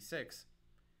d5 e6,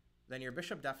 then your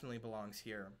bishop definitely belongs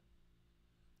here.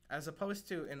 As opposed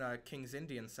to in a King's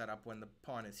Indian setup when the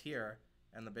pawn is here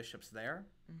and the bishop's there.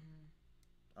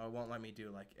 Oh, it won't let me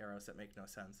do like arrows that make no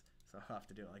sense, so I'll have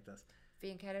to do it like this.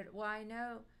 Being cutted. Well, I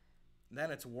know.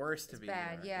 Then it's worse to be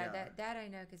bad. Here. Yeah, that I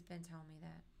know because Ben told me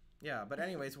that. Yeah, but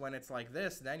anyways, when it's like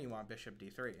this, then you want bishop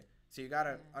d3. So you got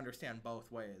to understand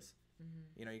both ways.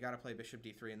 You know, you got to play bishop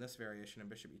d3 in this variation and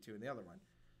bishop e2 in the other one.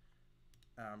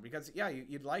 Because, yeah,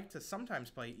 you'd like to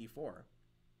sometimes play e4.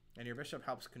 And your bishop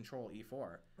helps control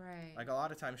e4. Right. Like a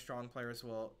lot of times strong players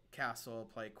will castle,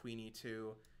 play queen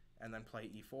e2, and then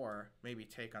play e4. Maybe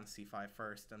take on c5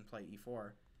 first and play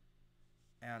e4.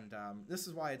 And this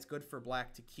is why it's good for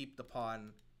black to keep the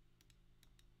pawn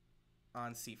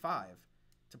on c5.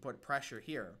 to put pressure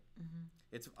here. Mm-hmm.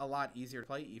 It's a lot easier to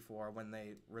play e4 when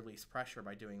they release pressure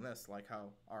by doing this, like how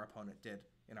our opponent did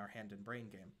in our hand and brain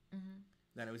game. Mm-hmm.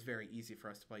 Then it was very easy for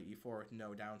us to play e4 with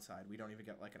no downside. We don't even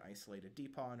get like an isolated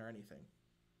d-pawn or anything.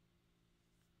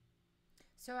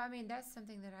 So, I mean, that's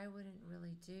something that I wouldn't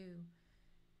really do,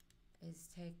 is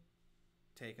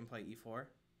Take and play e4?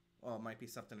 Well, it might be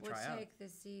something to try out. take the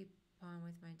C pawn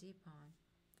with my D pawn.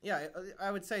 Yeah,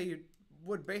 I would say you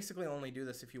would basically only do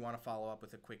this if you want to follow up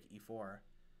with a quick e4.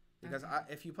 Because Okay.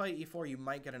 if you play e4, you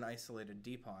might get an isolated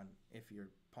d-pawn if your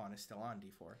pawn is still on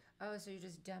d4. Oh, so you're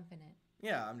just dumping it.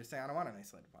 Yeah, I'm just saying I don't want an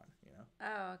isolated pawn, you know?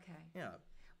 Oh, okay. Yeah.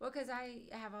 Well, because I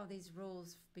have all these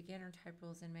rules, beginner type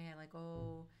rules in my head, like,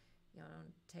 oh, you know,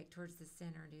 take towards the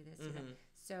center, do this, do that. Mm-hmm.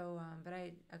 So, but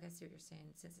I see what you're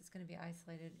saying. Since it's going to be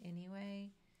isolated anyway,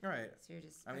 Right. so you're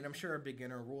just. I mean, I'm sure a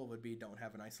beginner rule would be don't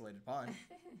have an isolated pawn,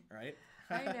 right?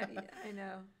 I know. I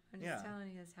know. I'm just Yeah.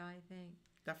 telling you that's how I think.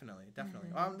 Definitely.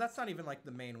 Mm-hmm. That's not even like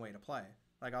the main way to play.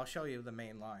 Like, I'll show you the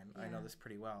main line. I know Yeah. this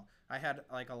pretty well. I had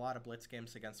like a lot of blitz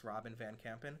games against Robin Van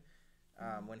Kampen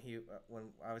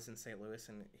when I was in St. Louis,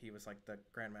 and he was like the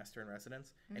grandmaster in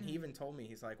residence. And he even told me,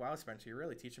 he's like, "Wow, Spencer, you're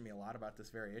really teaching me a lot about this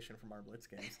variation from our blitz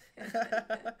games."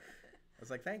 I was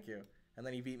like, "Thank you." And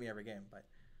then he beat me every game, but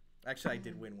actually I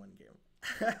did win one game.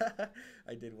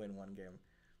 I did win one game.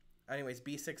 Anyways,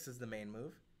 b6 is the main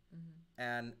move,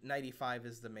 and knight e5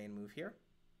 is the main move here.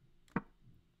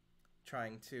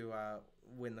 Trying to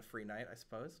win the free knight, I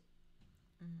suppose.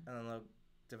 And then they'll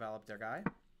develop their guy.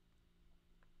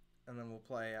 And then we'll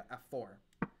play f4.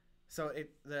 So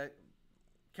the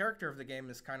character of the game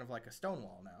is kind of like a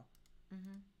Stonewall now.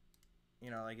 Mm-hmm.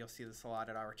 You know, like you'll see this a lot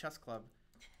at our chess club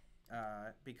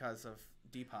because of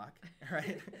Deepak,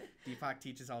 right? Deepak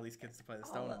teaches all these kids to play the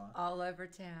Stonewall. All over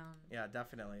town. Yeah,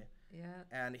 definitely. Yeah.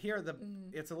 And here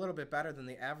it's a little bit better than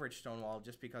the average Stonewall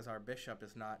just because our bishop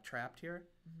is not trapped here.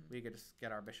 We could just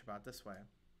get our bishop out this way.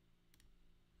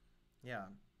 Yeah.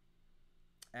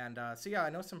 And so yeah, I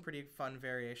know some pretty fun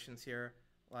variations here.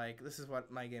 Like this is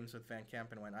what my games with Van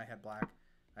Kampen went. I had black.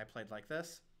 I played like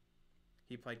this.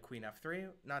 He played queen f3.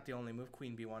 Not the only move.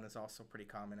 Queen b1 is also pretty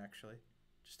common actually,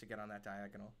 just to get on that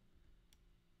diagonal.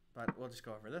 But we'll just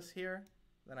go over this here.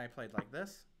 Then I played like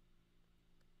this.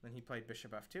 Then he played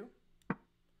bishop f2.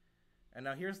 And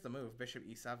now here's the move, bishop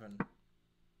e7.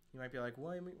 You might be like,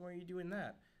 why are you doing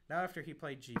that? Now after he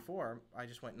played g4, I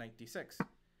just went knight d6.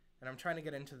 And I'm trying to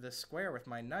get into this square with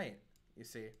my knight, you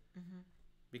see.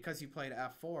 Because you played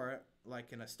f4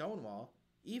 like in a Stonewall,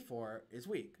 e4 is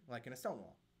weak, like in a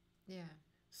Stonewall. Yeah.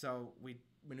 So we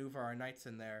maneuver our knights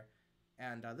in there.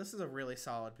 And this is a really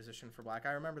solid position for black.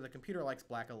 I remember the computer likes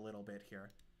black a little bit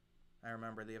here. I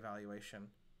remember the evaluation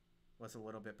was a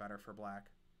little bit better for black.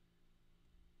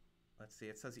 Let's see,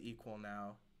 it says equal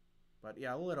now. But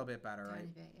yeah, a little bit better, Tiny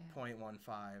right? bit, yeah.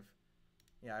 0.15.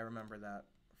 Yeah, I remember that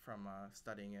from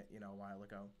studying it, a while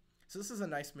ago. So this is a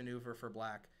nice maneuver for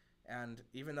black. And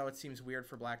even though it seems weird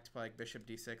for black to play like bishop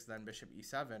d6, then bishop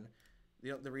e7,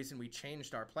 the reason we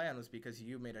changed our plan was because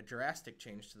you made a drastic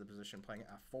change to the position playing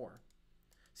f4.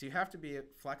 So you have to be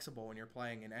flexible when you're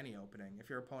playing in any opening. If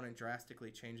your opponent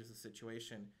drastically changes the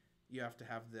situation, you have to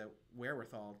have the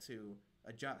wherewithal to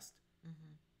adjust.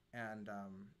 And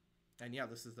yeah,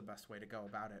 this is the best way to go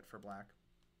about it for black.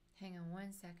 Hang on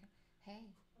 1 second.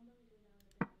 Hey.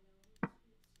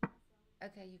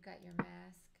 Okay, you got your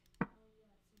mask.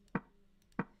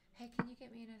 Hey, can you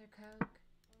get me another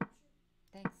Coke?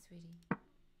 Thanks, sweetie.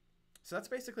 So that's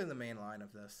basically the main line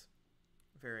of this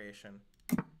variation.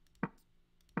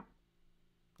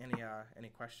 Any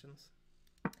questions,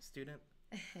 student?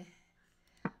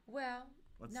 Well,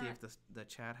 let's see if the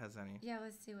chat has any. Yeah,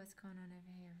 let's see what's going on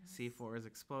over here. C4 is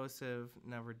explosive.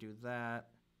 Never do that.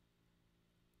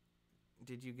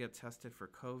 Did you get tested for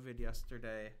COVID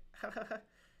yesterday?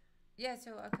 Yeah,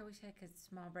 so okay, we take a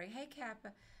small break. Hey,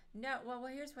 Kappa. No, well,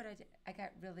 here's what I did.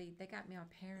 They got me all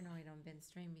paranoid on Ben's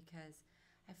stream because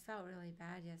I felt really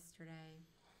bad yesterday.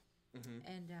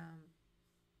 And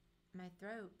my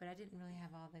throat, but I didn't really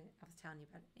have I was telling you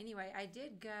about it. Anyway, I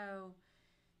did go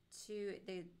to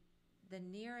the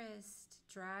nearest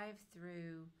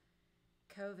drive-through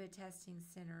COVID testing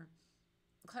center,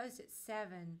 closed at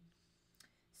 7.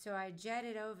 So I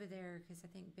jetted over there because I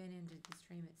think Ben ended the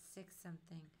stream at 6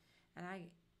 something. And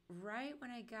right when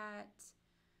I got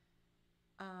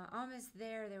almost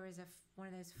there was one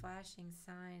of those flashing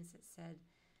signs that said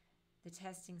the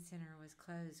testing center was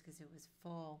closed because it was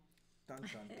full. Dun,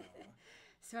 dun, dun.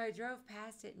 So I drove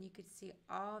past it, and you could see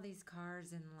all these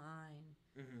cars in line.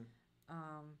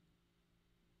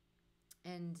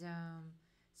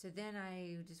 So then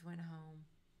I just went home.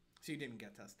 So you didn't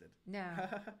get tested. No,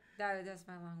 that's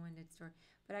my long-winded story.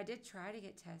 But I did try to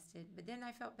get tested, but then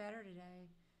I felt better today,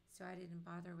 so I didn't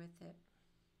bother with it.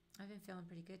 I've been feeling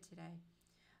pretty good today.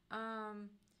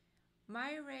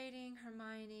 My rating,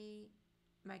 Hermione,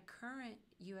 my current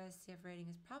USCF rating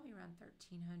is probably around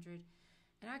 1,300,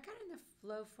 and I got in the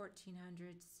low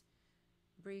 1,400s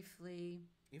briefly.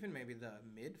 Even maybe the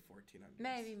mid 1,400s.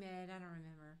 Maybe mid, I don't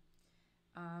remember.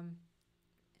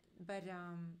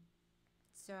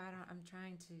 So I'm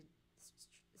trying to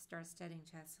start studying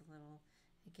chess a little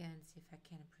again, see if I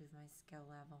can improve my skill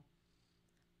level.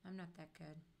 I'm not that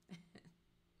good.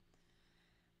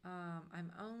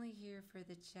 I'm only here for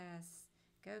the chess.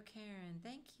 Go, Karen.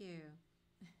 Thank you.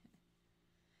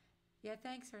 Yeah,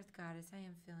 thanks, Earth Goddess. I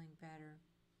am feeling better.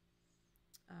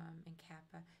 And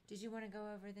Kappa. Did you want to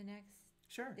go over the next?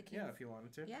 Sure. Yeah, if you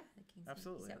wanted to. Yeah, the King's.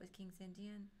 Absolutely. Is that with King's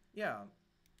Indian? Yeah.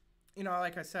 You know,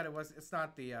 like I said, it's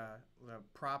not the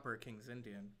proper King's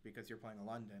Indian because you're playing a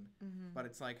London, but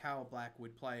it's like how Black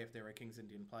would play if they were a King's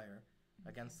Indian player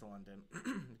against the London.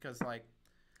 Because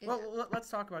let's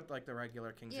talk about like the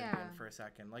regular King's Indian for a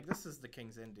second. Like this is the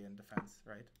King's Indian defense,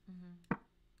 right?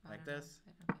 Like this.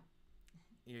 Okay.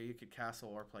 You could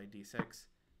castle or play d6.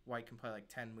 White can play like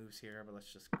 10 moves here, but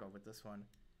let's just go with this one.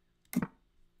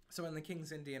 So in the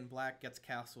King's Indian, Black gets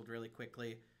castled really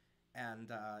quickly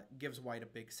and gives White a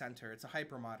big center. It's a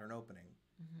hyper-modern opening.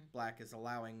 Black is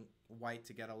allowing White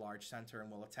to get a large center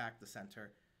and will attack the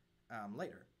center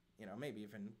later. You know, maybe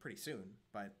even pretty soon,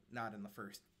 but not in the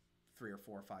first 3 or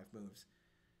 4 or 5 moves.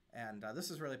 And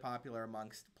this is really popular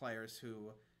amongst players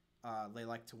who they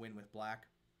like to win with Black,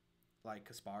 like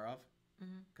Kasparov.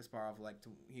 Kasparov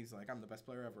he's like, I'm the best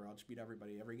player ever. I'll just beat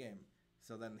everybody every game.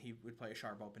 So then he would play a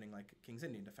sharp opening like King's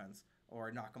Indian defense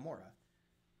or Nakamura.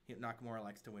 Nakamura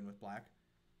likes to win with Black.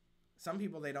 Some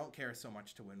people, they don't care so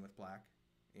much to win with Black,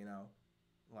 you know,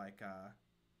 like I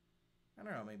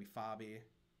don't know, maybe Fabi.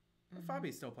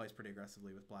 Fabi still plays pretty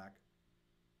aggressively with Black.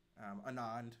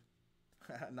 Anand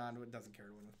doesn't care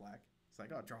to win with Black. It's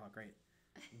like, oh, draw, great.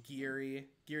 Geary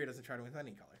doesn't try to win with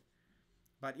any color.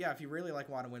 But yeah, if you really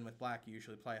want to win with Black, you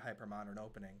usually play a hyper-modern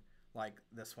opening like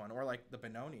this one, or like the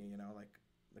Benoni, you know, like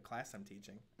the class I'm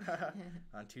teaching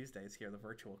on Tuesdays here, the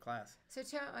virtual class. So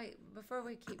tell me, before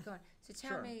we keep going,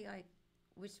 tell me like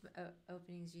which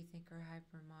openings you think are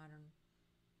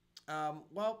hyper-modern.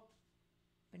 Well,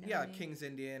 Benoni? Yeah, King's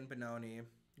Indian, Benoni,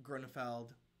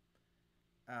 Grunfeld.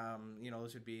 You know,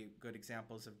 those would be good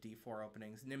examples of D4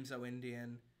 openings. Nimzo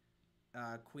Indian,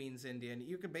 Queen's Indian.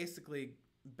 You could basically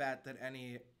bet that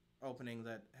any opening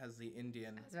that has the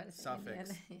Indian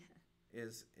suffix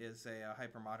is a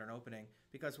hyper-modern opening,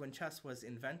 because when chess was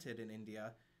invented in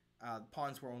India,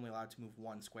 pawns were only allowed to move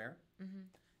 1 square.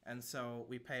 And so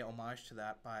we pay homage to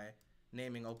that by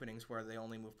naming openings where they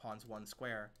only move pawns 1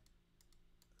 square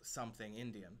something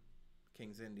Indian.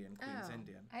 King's Indian, Queen's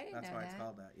Indian. I didn't That's know why that. It's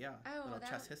called that. Yeah. Oh, little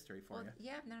chess history for you.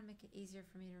 Yeah, that'll make it easier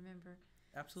for me to remember.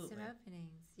 Absolutely. Some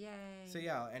openings. Yay. So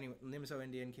yeah, anyway, Nimzo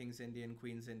Indian, King's Indian,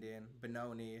 Queen's Indian,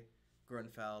 Benoni,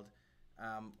 Grunfeld.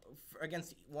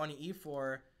 Against one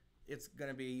E4, it's going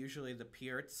to be usually the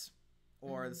Pierz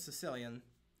or the Sicilian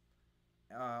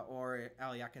or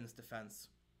Alyakin's defense.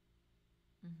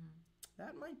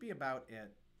 That might be about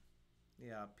it.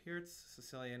 Yeah, Pierz,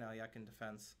 Sicilian, Alyakin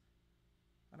defense.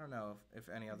 I don't know if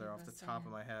any other off the top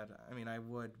of my head. I mean, I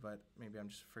would, but maybe I'm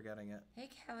just forgetting it. Hey,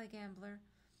 Cali Gambler.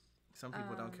 Some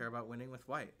people don't care about winning with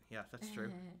White. Yeah, that's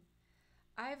true.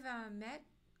 I've met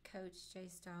Coach Jay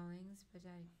Stallings, but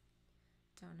I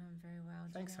don't know him very well.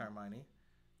 Thanks, Hermione.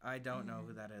 I don't know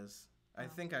who that is. I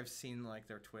think I've seen like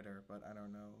their Twitter, but I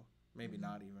don't know. Maybe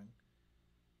not even.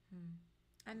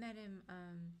 I met him,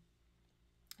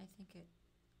 I think at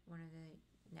one of the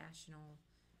national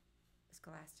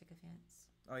scholastic events.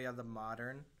 Oh yeah, the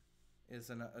Modern is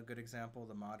a good example.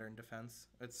 The Modern defense.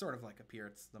 It's sort of like a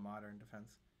Pierz, the Modern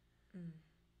defense.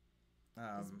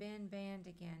 Is Ben banned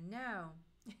again? No.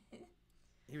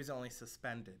 He was only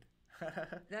suspended.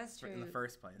 That's true. In the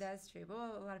first place. That's true.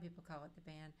 Well, a lot of people call it the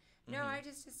ban. No, I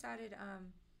just decided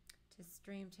to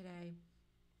stream today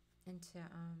and to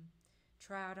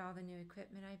try out all the new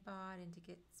equipment I bought and to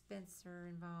get Spencer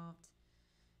involved.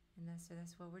 And that's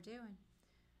what we're doing.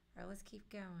 All right, let's keep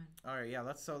going. All right,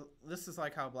 yeah. So this is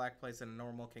like how Black plays in a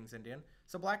normal King's Indian.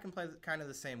 So Black can play kind of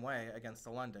the same way against the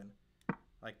London,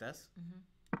 like this.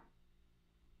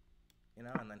 You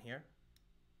know, and then here.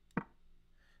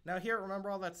 Now here, remember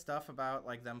all that stuff about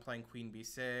like them playing Queen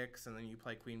B6, and then you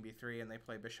play Queen B3, and they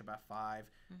play Bishop F5.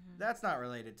 That's not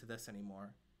related to this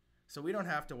anymore. So we don't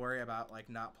have to worry about like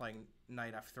not playing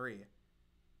Knight F3,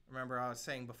 Remember I was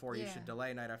saying before you should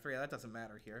delay knight f3. That doesn't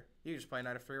matter here. You just play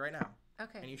knight f3 right now.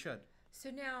 Okay. And you should. So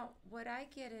now, what I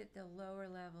get at the lower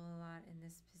level a lot in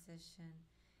this position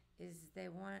is they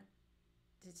want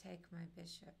to take my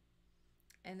bishop.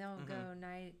 And they'll go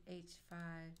knight h5.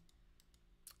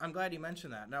 I'm glad you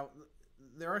mentioned that. Now,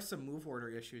 there are some move order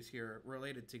issues here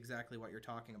related to exactly what you're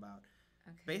talking about.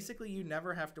 Okay. Basically, you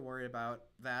never have to worry about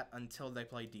that until they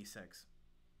play d6.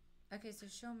 Okay, so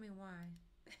show me why.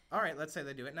 All right, let's say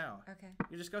they do it now. Okay.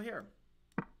 You just go here.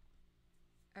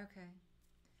 Okay.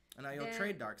 And now you'll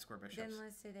trade dark square bishops. Then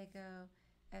let's say they go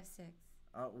f6.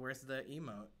 Oh, where's the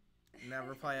emote?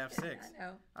 Never play f6. I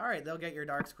know. All right, they'll get your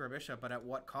dark square bishop, but at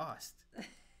what cost?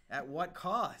 At what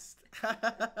cost?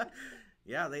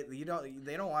 Yeah, they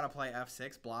don't want to play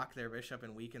f6, block their bishop,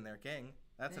 and weaken their king.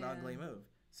 That's an ugly move.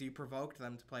 So you provoked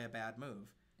them to play a bad move,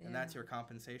 and that's your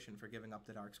compensation for giving up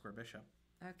the dark square bishop.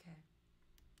 Okay.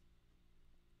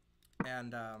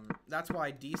 And that's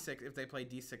why d6. If they play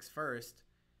d6 first,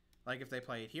 like if they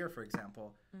play it here, for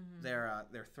example,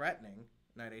 they're threatening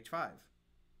knight h5.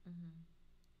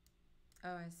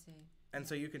 Oh, I see. And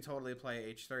so you can totally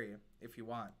play h3 if you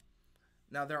want.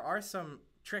 Now there are some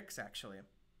tricks actually.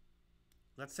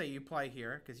 Let's say you play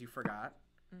here because you forgot.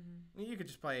 You could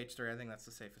just play h3. I think that's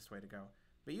the safest way to go.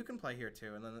 But you can play here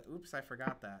too. And then, oops, I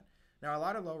forgot that. Now a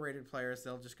lot of low-rated players,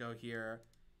 they'll just go here,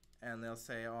 and they'll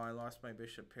say, "Oh, I lost my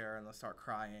bishop pair," and they'll start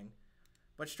crying.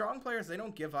 But strong players, they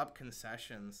don't give up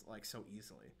concessions like so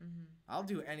easily. I'll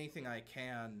do anything I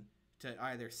can to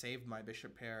either save my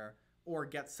bishop pair or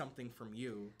get something from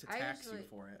you to tax you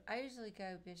for it. I usually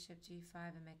go bishop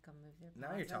g5 and make them move their pawns.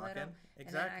 Now you're talking.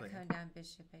 Exactly. And then I come down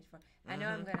bishop h4. I know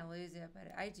I'm going to lose it,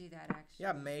 but I do that actually.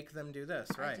 Yeah, make them do this,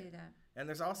 right? I do that. And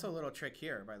there's also a little trick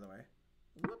here, by the way.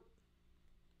 Whoop.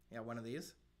 Yeah, one of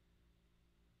these.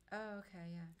 Oh, okay,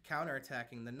 yeah.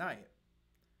 Counterattacking the knight.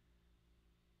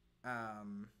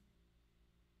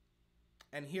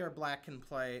 And here black can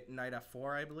play knight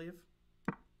f4, I believe.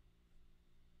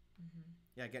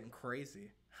 Yeah, getting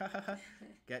crazy.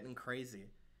 Getting crazy.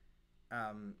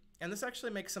 And this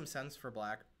actually makes some sense for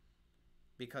black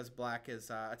because black is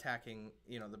attacking,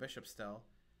 the bishop still.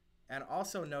 And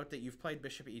also note that you've played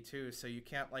bishop e2, so you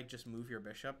can't like just move your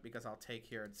bishop because I'll take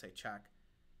here and say check.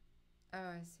 Oh,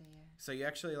 I see, yeah. So you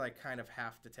actually like kind of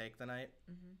have to take the knight.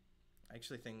 I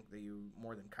actually think that you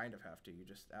more than kind of have to. You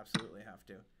just absolutely have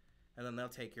to. And then they'll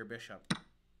take your bishop.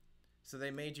 So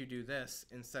they made you do this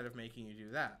instead of making you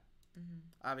do that.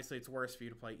 Obviously, it's worse for you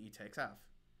to play e takes f.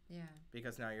 Yeah.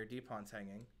 Because now your d-pawn's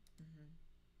hanging.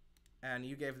 And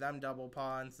you gave them double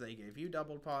pawns. They gave you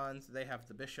double pawns. They have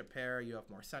the bishop pair. You have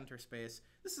more center space.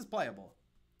 This is playable.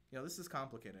 This is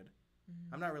complicated.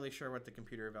 I'm not really sure what the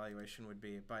computer evaluation would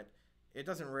be, but it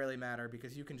doesn't really matter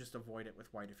because you can just avoid it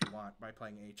with white if you want by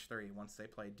playing h3 once they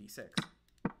play d6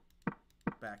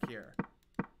 back here.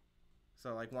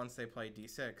 So like once they play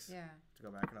d6, to go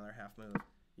back another half move,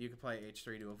 you could play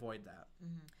h3 to avoid that.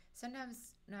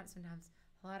 Sometimes, not sometimes,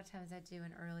 a lot of times I do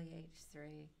an early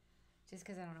h3 just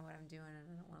because I don't know what I'm doing and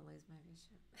I don't want to lose my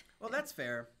bishop. Well, that's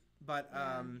fair, but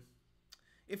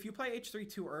if you play h3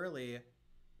 too early,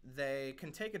 they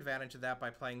can take advantage of that by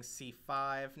playing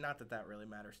c5. Not that that really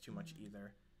matters too much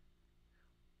either.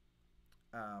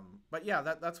 But yeah,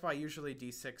 that's why usually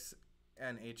d6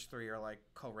 and h3 are like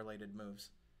correlated moves.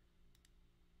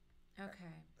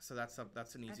 Okay. So that's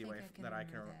an easy way that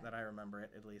I remember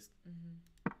it at least.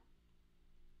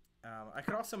 I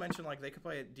could also mention like they could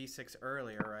play at d6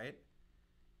 earlier, right?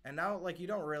 And now like you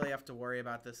don't really have to worry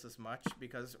about this as much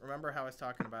because remember how I was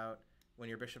talking about when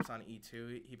your bishop's on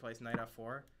e2, he plays knight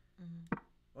f4.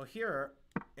 Well, here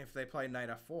if they play knight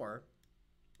f4,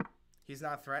 he's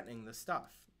not threatening the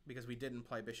stuff because we didn't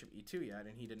play bishop e2 yet,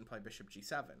 and he didn't play bishop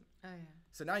g7. Oh yeah.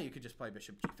 So now you could just play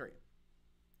bishop g3,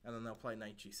 and then they'll play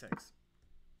knight g6.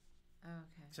 Oh,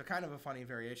 okay. So kind of a funny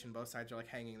variation. Both sides are like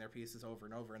hanging their pieces over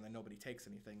and over, and then nobody takes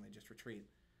anything. They just retreat.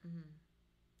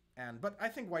 But I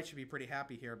think white should be pretty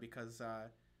happy here because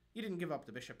you didn't give up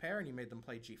the bishop pair, and you made them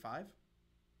play g5.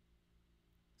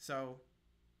 So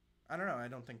I don't know. I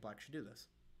don't think black should do this,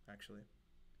 actually.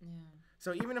 Yeah.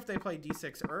 So even if they play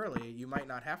d6 early, you might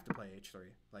not have to play h3.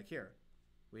 Like here.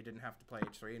 We didn't have to play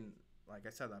h3, and like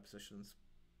I said, that position's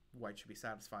white should be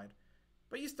satisfied.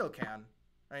 But you still can.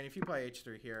 I mean, if you play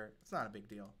h3 here, it's not a big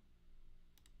deal.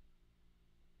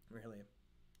 Really.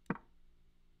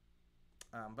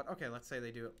 But okay, let's say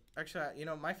they do it. Actually,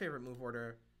 my favorite move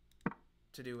order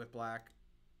to do with black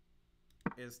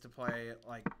is to play,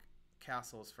 like,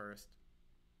 castles first.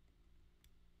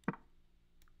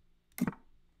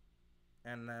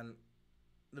 And then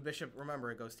the bishop, remember,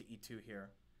 it goes to e2 here.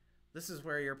 This is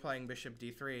where you're playing bishop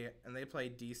d3, and they play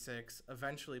d6,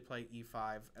 eventually play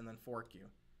e5, and then fork you.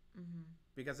 Mm-hmm.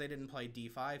 Because they didn't play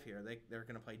d5 here. They're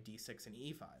going to play d6 and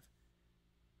e5.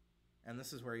 And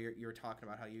this is where you're talking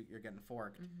about how you're getting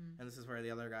forked. Mm-hmm. And this is where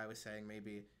the other guy was saying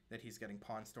maybe that he's getting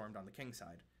pawn stormed on the king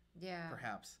side. Yeah.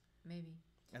 Perhaps. Maybe.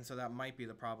 And so that might be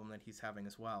the problem that he's having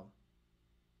as well.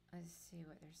 Let's see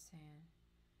what they're saying.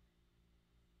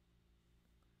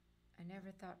 I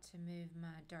never thought to move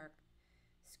my dark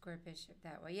square bishop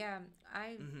that way. Yeah,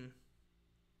 I... Mm-hmm.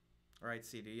 Right,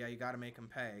 CD. Yeah, you got to make him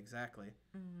pay. Exactly.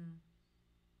 Mm-hmm.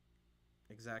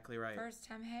 Exactly right. First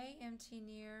time. Hey, MT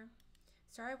Near.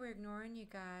 Sorry we're ignoring you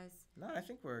guys. No, I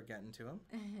think we're getting to him.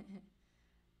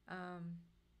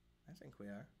 I think we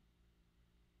are.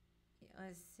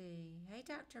 Let's see. Hey,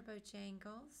 Dr.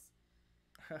 Bojangles.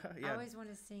 Yeah. I always want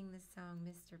to sing the song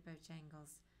Mr.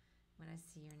 Bojangles when I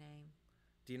see your name.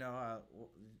 Do you know,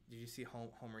 did you see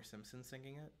Homer Simpson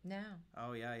singing it? No.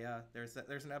 Oh, yeah. There's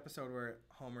an episode where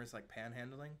Homer's like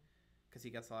panhandling because he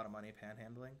gets a lot of money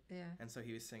panhandling. Yeah. And so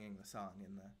he was singing the song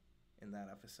in that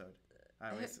episode. I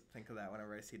always think of that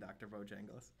whenever I see Dr.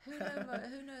 Bojangles.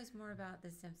 Who knows more about The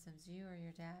Simpsons, you or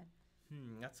your dad?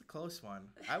 That's a close one.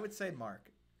 I would say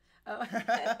Mark. Oh.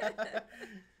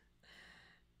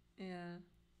 Yeah.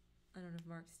 I don't know if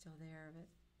Mark's still there, but...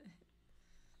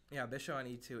 Yeah, bishop on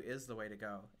e2 is the way to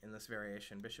go in this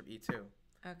variation. Bishop e2.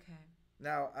 Okay.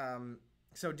 Now,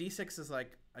 so d6 is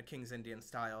like a King's Indian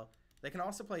style. They can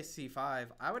also play c5.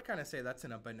 I would kind of say that's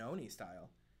in a Benoni style.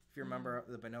 If you remember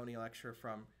the Benoni lecture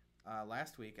from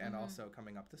last week and also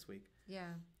coming up this week.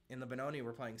 Yeah. In the Benoni,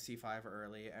 we're playing c5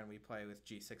 early, and we play with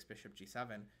g6, bishop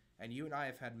g7. And you and I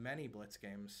have had many blitz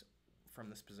games from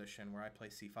this position where I play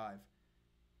c5.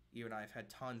 You and I have had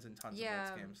tons and tons of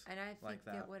blitz games. And I think like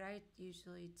that what I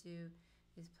usually do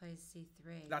is play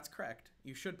c3. That's correct.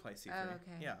 You should play c3. Oh,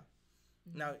 okay. Yeah.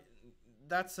 Mm-hmm. Now,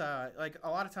 that's like a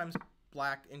lot of times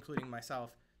black, including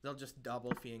myself, they'll just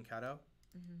double fianchetto.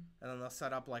 Mm-hmm. And then they'll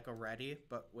set up like a ready,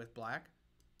 but with black.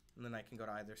 And then I can go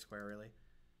to either square, really.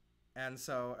 And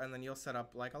then you'll set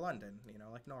up like a London,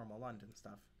 like normal London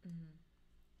stuff. Mm-hmm.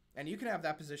 And you can have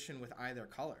that position with either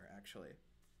color, actually.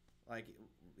 Like,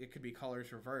 it could be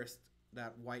colors reversed,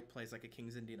 that white plays like a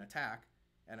King's Indian attack,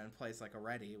 and then plays like a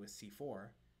ready with c4,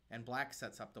 and black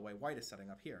sets up the way white is setting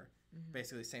up here. Mm-hmm.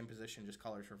 Basically, same position, just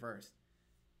colors reversed.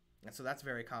 And so that's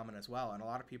very common as well. And a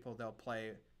lot of people, they'll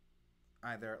play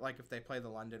either, like if they play the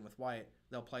London with white,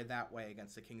 they'll play that way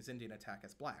against the King's Indian attack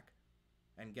as black,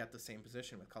 and get the same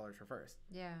position with colors reversed.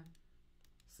 Yeah.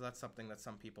 So that's something that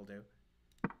some people do.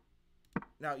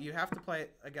 Now, you have to play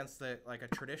against a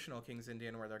traditional King's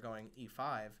Indian where they're going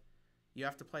e5. You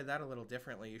have to play that a little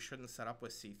differently. You shouldn't set up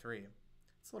with c3.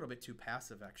 It's a little bit too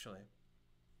passive, actually.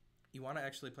 You want to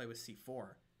actually play with c4.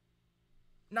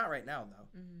 Not right now,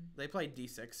 though. Mm-hmm. They play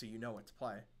d6, so you know what to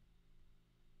play.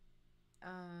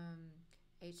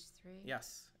 h3?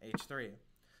 Yes, h3.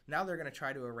 Now they're going to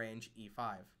try to arrange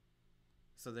e5.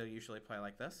 So they'll usually play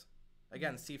like this.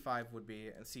 Again, c5 would be,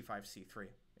 and c5, c3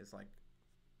 is like,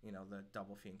 the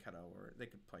double fianchetto, or they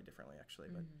could play differently, actually.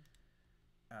 But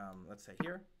let's say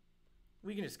here,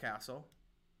 we can just castle.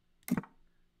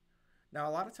 Now,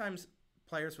 a lot of times,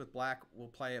 players with black will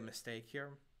play a mistake here.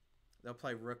 They'll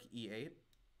play rook e8.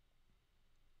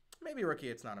 Maybe rook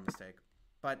e8's not a mistake.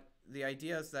 But the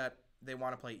idea is that they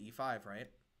want to play e5, right?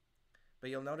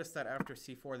 But you'll notice that after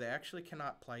c4, they actually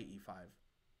cannot play e5.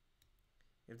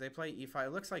 If they play e5,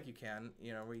 it looks like you can,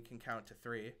 where you can count to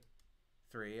 3,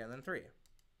 3, and then 3.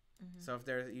 Mm-hmm. So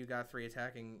if you got 3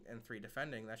 attacking and 3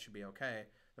 defending, that should be okay.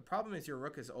 The problem is your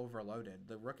rook is overloaded.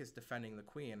 The rook is defending the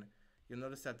queen. You'll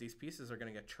notice that these pieces are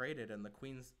going to get traded, and the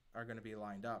queens are going to be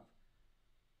lined up.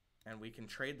 And we can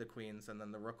trade the queens, and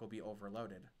then the rook will be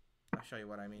overloaded. I'll show you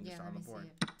what I mean just on the board.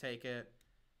 Take it.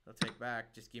 They'll take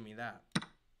back. Just give me that.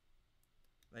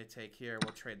 They take here.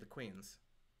 We'll trade the queens.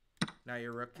 Now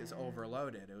your rook is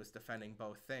overloaded. It was defending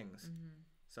both things. Mm-hmm.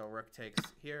 So rook takes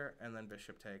here, and then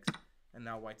bishop takes. And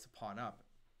now white's a pawn up.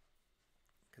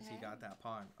 Because he got that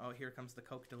pawn. Oh, here comes the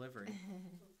Coke delivery. Okay.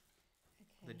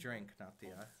 The drink, not the,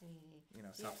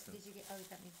 substance. Did you get, you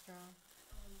got me straw?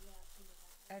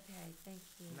 Okay, thank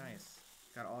you. Nice.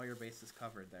 Got all your bases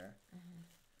covered there.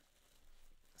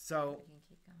 So, we can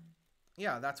keep going.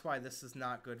 Yeah, that's why this is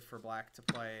not good for black to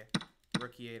play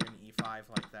rook e8 and e5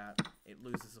 like that. It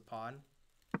loses a pawn.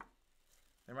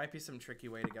 There might be some tricky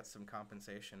way to get some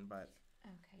compensation, but...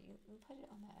 Okay, you put it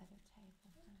on the other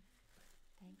table.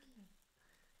 Thank you.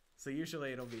 So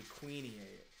usually it'll be queen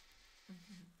e8.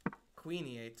 Mm-hmm. Queen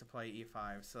e8 to play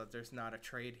e5 so that there's not a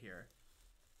trade here.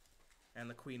 And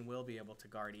the queen will be able to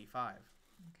guard e5.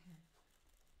 Okay.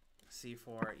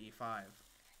 c4, e5.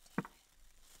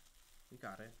 You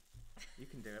got it. You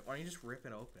can do it. Why don't you just rip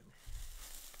it open?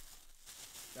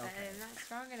 Okay. I'm not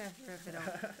strong enough to rip it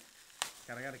open.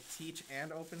 Gotta teach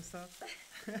and open stuff.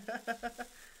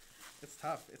 It's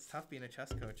tough. It's tough being a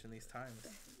chess coach in these times.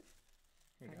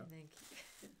 Here you go. Thank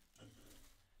you.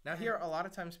 Now here, a lot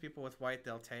of times people with white,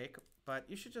 they'll take, but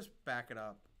you should just back it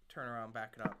up. Turn around,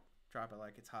 back it up, drop it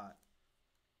like it's hot.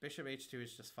 Bishop h2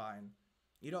 is just fine.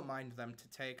 You don't mind them to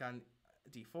take on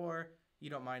d4. You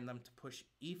don't mind them to push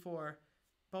e4.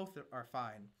 Both are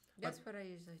fine. That's what I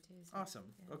usually do. So, awesome.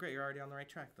 yeah. Oh, great. You're already on the right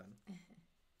track then.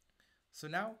 So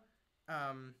now,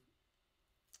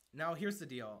 now here's the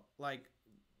deal. Like,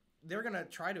 they're going to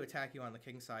try to attack you on the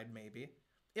king side, maybe.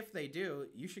 If they do,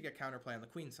 you should get counterplay on the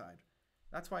queen side.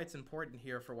 That's why it's important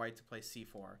here for white to play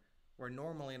c4, where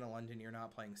normally in a London you're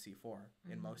not playing c4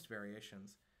 in most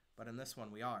variations. But in this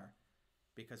one we are,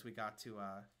 because we got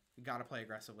to play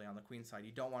aggressively on the queen side.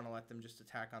 You don't want to let them just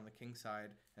attack on the king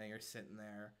side and you're sitting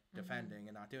there defending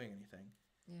and not doing anything.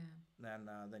 Yeah.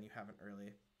 Then you haven't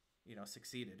really,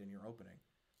 succeeded in your opening.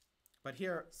 But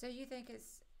here... So you think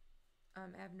it's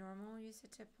abnormal use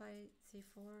it to play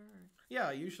c4? Or?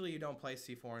 Yeah, usually you don't play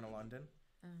c4 in a London.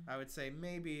 I would say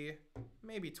maybe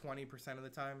 20% of the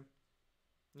time,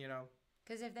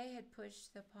 Because if they had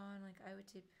pushed the pawn, like I would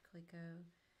typically go,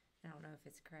 I don't know if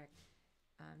it's correct,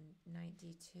 knight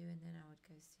d2, and then I would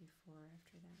go c4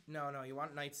 after that. No, you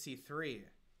want knight c3.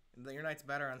 Your knight's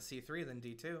better on c3 than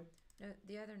d2. No,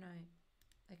 the other knight.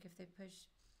 Like if they push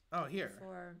here.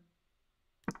 d4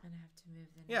 and I have to move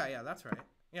the knight. Yeah, that's right.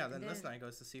 Yeah, then this knight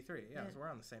goes to c3. Yeah, so we're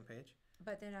on the same page.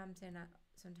 But then I'm saying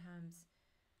sometimes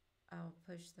I'll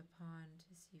push the pawn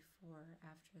to c4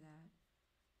 after that.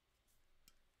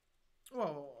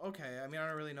 Well, okay. I mean, I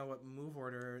don't really know what move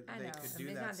order they could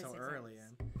do that so early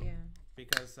in. Yeah.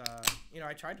 Because,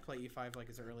 I tried to play e5 like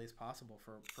as early as possible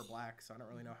for black, so I don't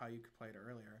really know how you could play it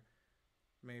earlier.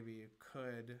 Maybe you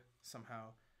could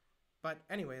somehow. But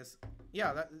anyways,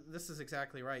 yeah, this is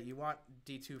exactly right. You want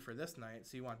d2 for this knight,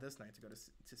 so you want this knight to go to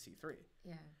c3.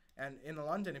 Yeah. And in the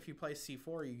London, if you play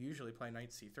c4, you usually play knight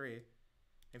c3.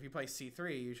 If you play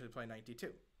c3, you usually play knight d2,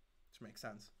 which makes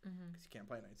sense because you can't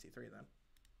play knight c3 then.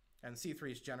 And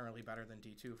c3 is generally better than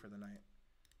d2 for the knight.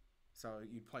 So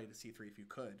you'd play to c3 if you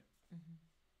could.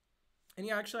 And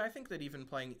yeah, actually, I think that even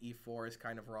playing e4 is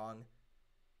kind of wrong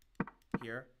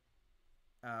here.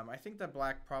 I think that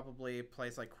black probably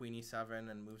plays like queen e7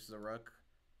 and moves the rook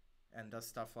and does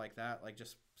stuff like that. Like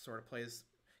just sort of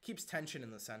keeps tension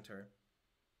in the center.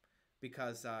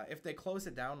 Because if they close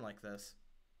it down like this,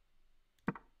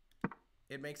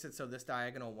 it makes it so this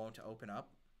diagonal won't open up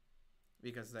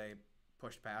because they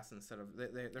pushed past instead of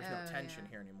there's no tension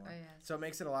here anymore. So it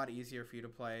makes it a lot easier for you to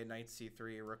play knight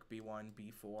c3, rook b1,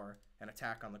 b4, and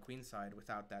attack on the queen side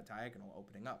without that diagonal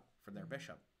opening up for their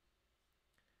bishop.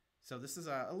 So this is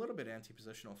a little bit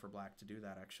anti-positional for black to do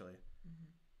that, actually.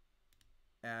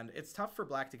 And it's tough for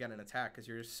black to get an attack because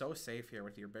you're just so safe here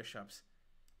with your bishops.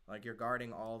 Like, you're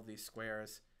guarding all of these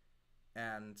squares,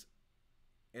 and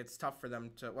it's tough for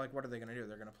them to, like, what are they going to do?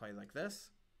 They're going to play like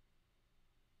this?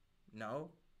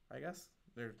 No, I guess.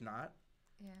 They're not.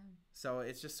 Yeah. So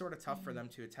it's just sort of tough for them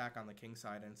to attack on the king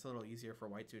side, and it's a little easier for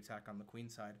white to attack on the queen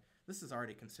side. This is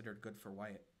already considered good for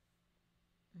white.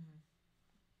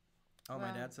 Oh,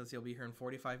 my dad says he'll be here in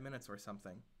 45 minutes or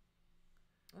something.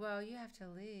 Well, you have to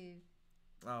leave.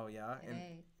 Oh, yeah?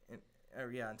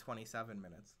 In 27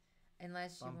 minutes.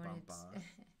 Unless you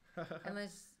wanted...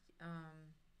 Unless...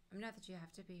 not that you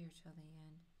have to be here till the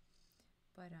end.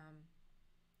 But,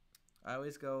 I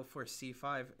always go for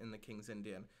c5 in the King's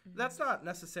Indian. That's not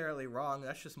necessarily wrong.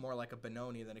 That's just more like a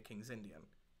Benoni than a King's Indian.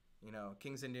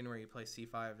 King's Indian where you play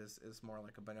c5 is more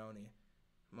like a Benoni.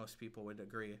 Most people would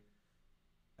agree.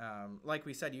 Like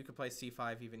we said, you could play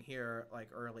c5 even here, like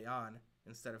early on,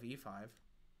 instead of e5.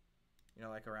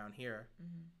 Like around here.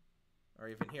 Or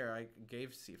even here, I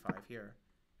gave c5 here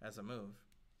as a move.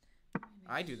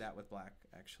 I do that with black,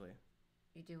 actually.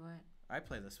 You do what? I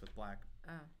play this with black.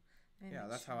 Oh. Yeah,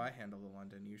 that's how I handle the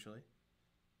London usually.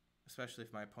 Especially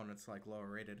if my opponent's like lower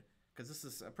rated. Because this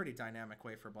is a pretty dynamic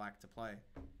way for black to play.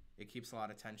 It keeps a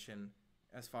lot of tension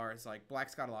as far as like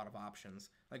black's got a lot of options.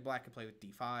 Like black could play with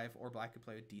d5 or black could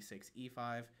play with d6,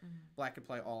 e5. Black could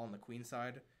play all on the queen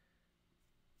side.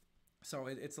 So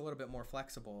it's a little bit more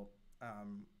flexible.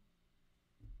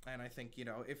 And I think,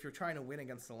 if you're trying to win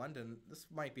against the London, this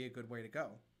might be a good way to go.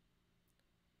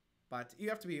 But you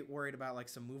have to be worried about like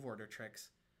some move order tricks.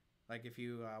 Like if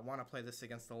you want to play this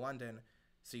against the London,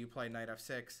 so you play knight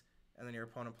f6, and then your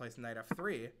opponent plays knight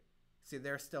f3. See,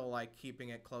 they're still like keeping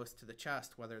it close to the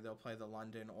chest, whether they'll play the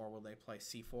London or will they play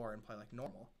c4 and play like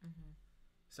normal.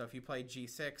 So if you play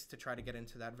G6 to try to get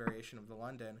into that variation of the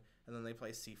London, and then they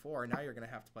play C4, now you're going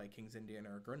to have to play King's Indian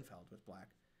or Grunfeld with black,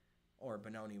 or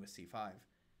Benoni with C5.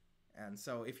 And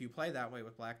so if you play that way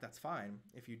with black, that's fine.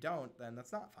 If you don't, then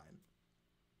that's not fine.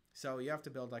 So you have to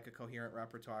build like a coherent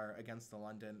repertoire against the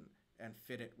London and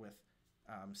fit it with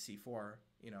C4,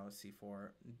 C4,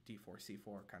 D4,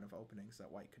 C4 kind of openings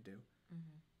that white could do.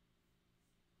 Mm-hmm.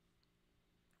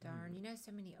 Darn, you know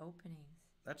so many openings.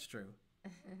 That's true.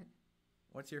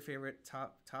 What's your favorite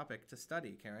topic to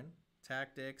study, Karen?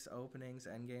 Tactics, openings,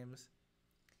 endgames?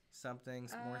 Something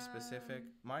more specific?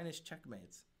 Mine is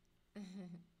checkmates.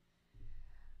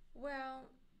 Well,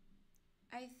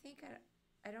 I think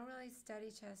I don't really study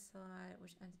chess a lot,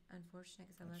 which is unfortunate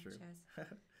because I love chess.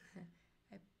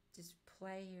 I just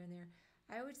play here and there.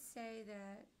 I would say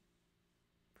that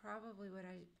probably what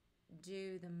I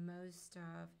do the most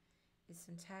of is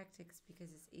some tactics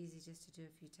because it's easy just to do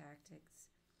a few tactics.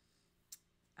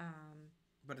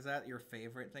 But is that your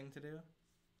favorite thing to do?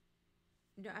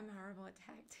 No, I'm horrible at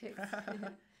tactics.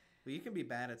 Well, you can be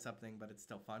bad at something, but it's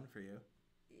still fun for you.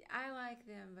 I like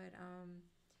them, but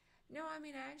no, I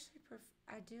mean I actually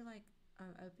I do like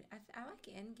open. I like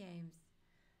end games.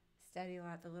 Study a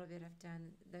lot. The little bit I've done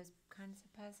those kinds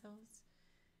of puzzles.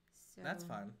 So that's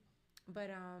fun. But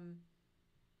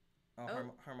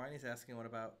Hermione's asking, what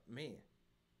about me?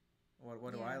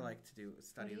 What do I like to do?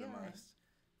 Study the most.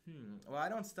 Well, I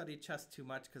don't study chess too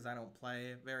much because I don't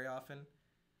play very often.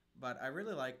 But I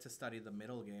really like to study the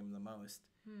middle game the most.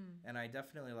 And I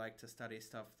definitely like to study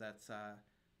stuff that's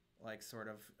like sort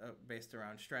of based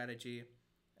around strategy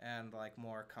and like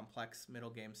more complex middle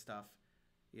game stuff.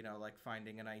 Like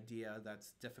finding an idea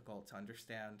that's difficult to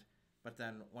understand. But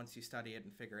then once you study it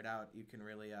and figure it out, you can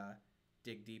really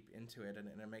dig deep into it, and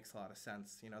it makes a lot of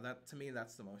sense. That to me,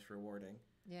 that's the most rewarding.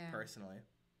 Yeah. Personally.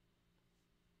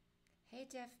 Hey,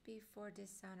 Def B4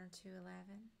 Dishonor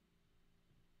 211.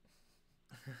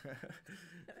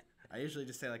 I usually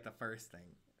just say like the first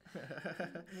thing.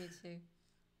 Me too.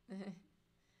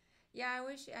 Yeah, I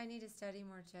wish I need to study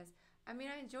more chess. I mean,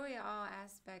 I enjoy all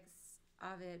aspects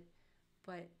of it,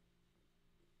 but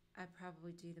I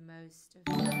probably do the most of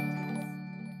tactics.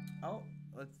 Oh,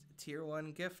 let's tier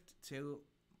 1 gift to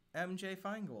MJ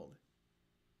Feingold.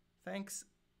 Thanks,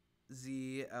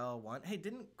 ZL1. Hey,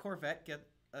 didn't Corvette get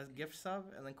a gift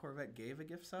sub and then Corvette gave a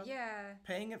gift sub? Yeah.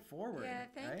 Paying it forward. Yeah,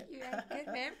 thank you. I have good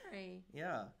memory.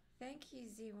 Yeah. Thank you,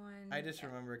 Z1. I just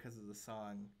remember because of the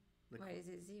song. What is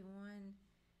it, Z1?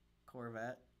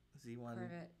 Corvette. Z1.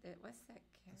 Corvette. What's that?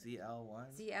 ZL1.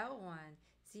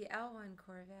 ZL1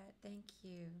 Corvette. Thank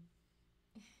you.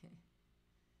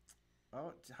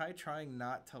 Oh, hi, trying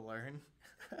not to learn.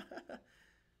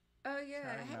 Oh,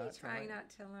 yeah. Trying not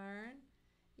to learn.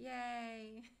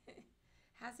 Yay.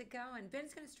 How's it going?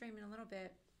 Ben's going to stream in a little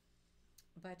bit,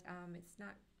 but it's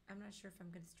not. I'm not sure if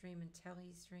I'm going to stream until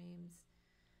he streams.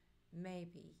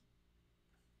 Maybe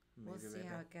we'll see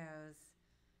how it goes.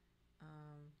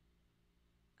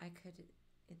 I could,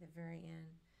 at the very end,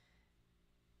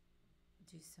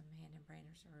 do some hand and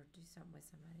brainers or do something with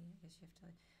somebody. I guess you have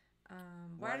to.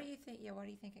 Why do you think? Yeah, why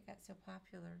do you think it got so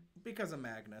popular? Because of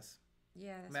Magnus.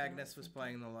 Yeah, that's Magnus was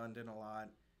playing the London a lot,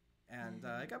 and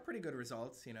it got pretty good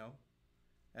results.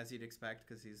 As you'd expect,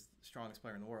 because he's the strongest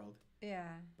player in the world. Yeah.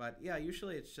 But yeah,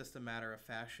 usually it's just a matter of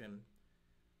fashion.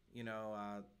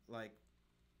 Like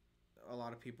a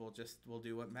lot of people just will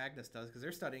do what Magnus does because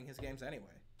they're studying his games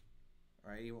anyway,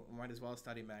 right? You might as well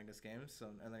study Magnus games,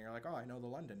 and then you're like, oh, I know the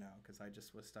London now because I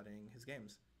just was studying his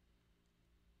games.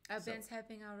 Oh, Ben's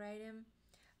hoping I'll rate him.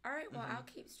 All right, well, I'll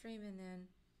keep streaming then.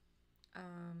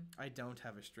 I don't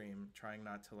have a stream. Trying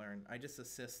not to learn. I just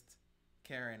assist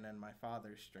Karen and my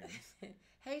father's streams.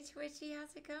 Hey, Twitchy,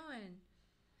 how's it going?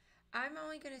 I'm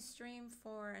only going to stream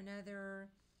for another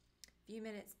few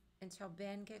minutes until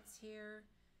Ben gets here.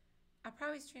 I'll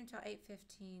probably stream till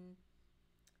 8:15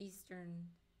 Eastern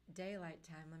Daylight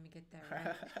Time. Let me get that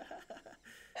right.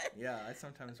 Yeah, I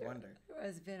sometimes wonder.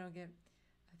 Otherwise, Ben will get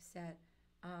upset.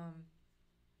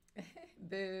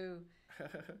 Boo.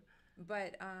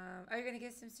 But are you going to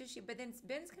get some sushi? But then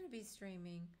Ben's going to be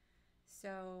streaming.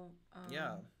 So,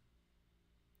 yeah.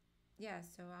 Yeah,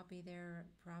 so I'll be there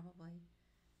probably.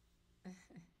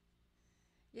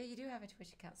 Yeah, you do have a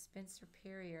Twitch account, Spence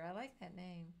Superior. I like that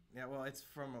name. Yeah, well, it's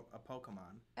from a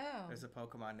Pokemon. Oh. There's a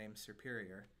Pokemon named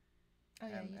Superior. Oh,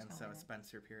 yeah, and so it's Spence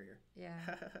Superior. Yeah.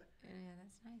 Yeah,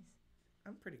 that's nice.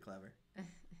 I'm pretty clever.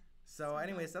 So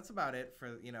anyways, that's about it for,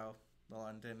 the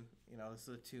London. Those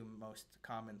are the two most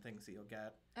common things that you'll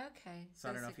get. Okay. So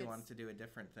I don't know if you wanted to do a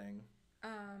different thing.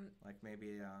 Like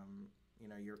maybe,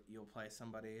 you'll play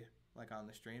somebody like on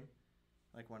the stream,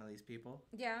 like one of these people.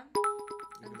 Yeah.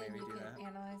 You And can then maybe you do can that.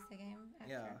 analyze the game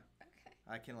after? Yeah. Okay.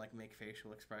 I can like make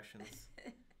facial expressions.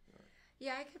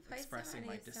 Yeah, I could play Expressing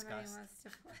somebody my if somebody disgust. wants to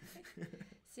play.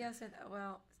 See, I said,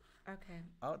 well, okay.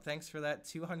 Oh, thanks for that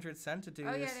 200 centidues.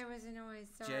 Oh, yeah, there was a noise.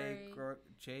 Sorry.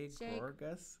 Jay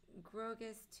Gorgas?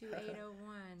 Grogus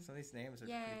 2801. Some of these names are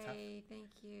pretty tough. Yay,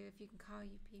 thank you. If you can call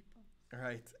you people.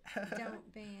 Right.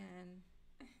 Don't ban.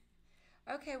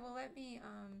 Okay, well, let me,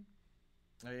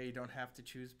 Oh, yeah, you don't have to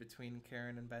choose between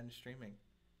Karen and Ben streaming.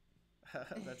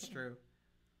 That's true.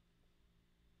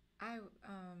 I'm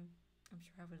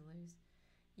sure I would lose.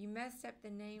 You messed up the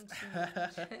name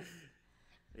change.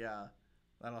 Yeah,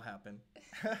 that'll happen.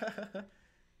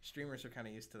 Streamers are kind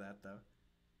of used to that, though.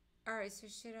 All right, so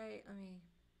let me...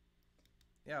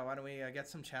 Yeah, why don't we get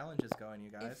some challenges going,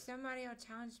 you If guys? somebody will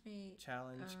challenge me...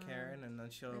 Challenge Karen, and then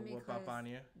she'll let me whoop up close on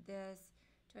you. This.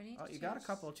 Do I need to Oh, you change... got a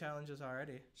couple of challenges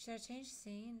already. Should I change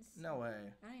scenes? No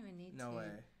way. I don't even need to. No way.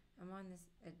 I'm on this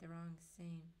at the wrong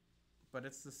scene. But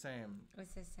it's the same.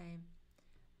 It's the same.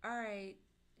 All right,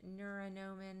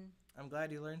 Neuronomen I'm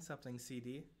glad you learned something,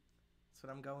 CD. That's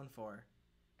what I'm going for.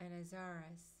 and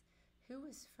Azaris. Who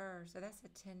was first? Oh, that's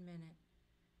a 10-minute.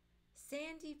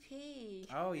 Sandy P.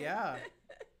 Oh, yeah.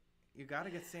 You got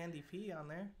to get Sandy P on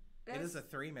there. It is a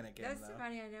 3-minute game, That's though.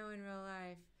 somebody I know in real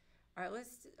life. All right,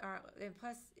 let's. All right, and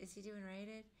plus, is he doing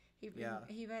rated? Yeah.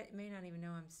 He may not even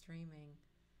know I'm streaming,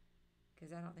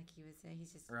 because I don't think he was.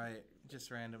 He's just. Right.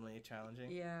 Just randomly challenging.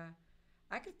 Yeah,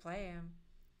 I could play him.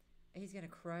 He's gonna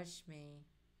crush me.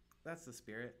 That's the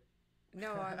spirit.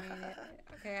 No, I mean,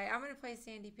 okay, I'm gonna play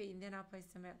Sandy P, and then I'll play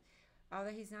some.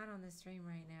 Although he's not on the stream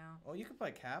right now. Well, you could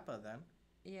play Kappa then.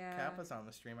 Yeah. Kappa's on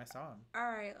the stream. I saw him. All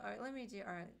right, let me do.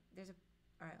 All right,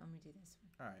 All right, let me do this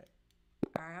one. All right.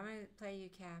 All right, I'm gonna play you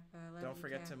Kappa. Don't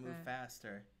forget to move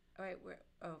faster. Oh wait,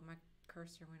 my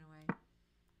cursor went away.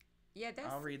 Yeah,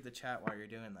 that's. I'll read the chat while you're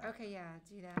doing that. Okay, yeah,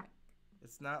 do that.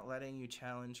 It's not letting you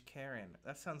challenge Karen.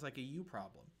 That sounds like a you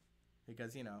problem.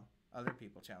 Because, other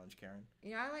people challenge Karen.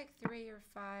 I like 3 or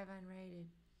 5 unrated.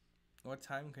 What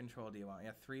time control do you want?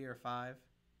 Yeah, 3 or 5?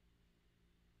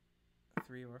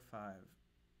 3 or 5.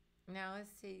 Now,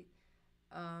 let's see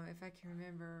if I can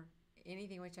remember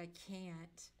anything, which I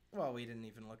can't. Well, we didn't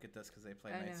even look at this because they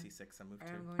played I Knight know. C6. I moved All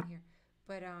right, to. I'm going here.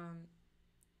 But,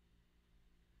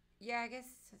 yeah, I guess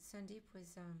Sandeep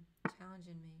was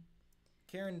challenging me.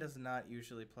 Karen does not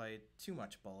usually play too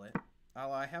much Bullet.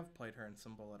 Although I have played her in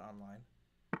some Bullet online.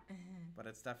 But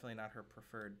it's definitely not her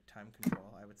preferred time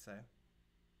control, I would say.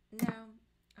 No,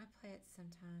 I play it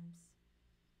sometimes.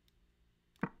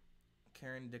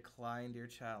 Karen declined your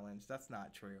challenge. That's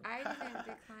not true. I didn't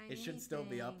decline It should still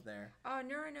be up anything. there. Oh,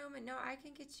 Neuronomen. No, I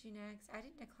can get you next. I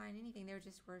didn't decline anything. There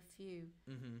just were a few.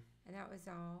 Mm-hmm. And that was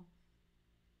all.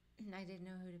 And I didn't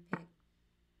know who to pick.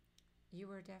 You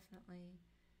were definitely...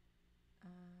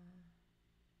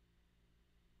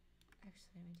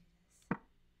 actually, let me do this.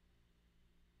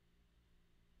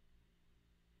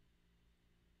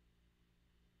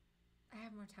 I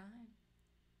have more time.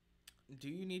 Do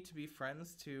you need to be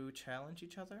friends to challenge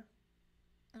each other?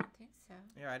 I don't think so.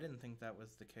 Yeah, I didn't think that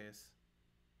was the case.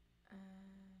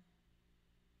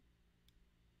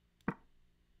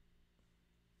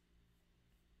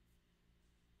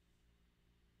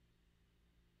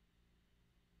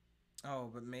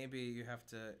 Oh, but maybe you have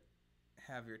to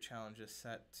have your challenges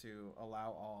set to allow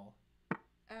all.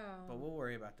 Oh. But we'll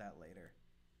worry about that later.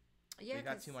 Yeah, we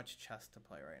got too much chess to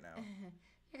play right now.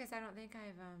 Because I don't think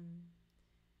I've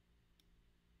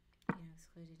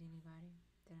excluded anybody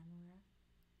that I'm aware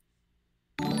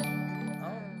of.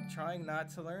 Oh, trying not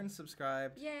to learn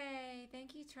subscribed. Yay!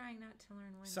 Thank you, trying not to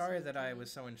learn. Sorry that I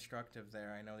was so instructive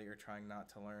there. I know that you're trying not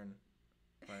to learn,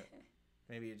 but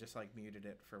maybe you just muted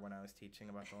it for when I was teaching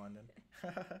about the London.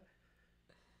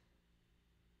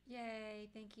 Yay!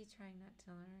 Thank you, trying not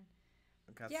to learn.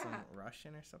 Got some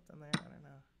Russian or something there? I don't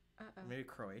know. Uh-oh. Maybe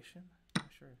Croatian? I'm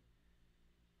not sure.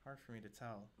 Hard for me to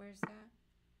tell. Where's that?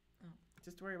 Oh.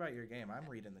 Just worry about your game. I'm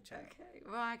reading the chat. Okay.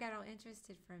 Well, I got all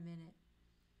interested for a minute.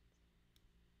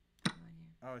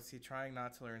 Oh, is he trying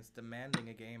not to learn? It's demanding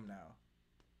a game now.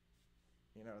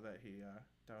 You know that he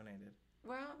donated.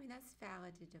 Well, I mean, that's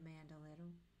valid to demand a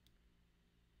little.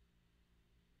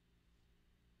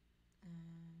 I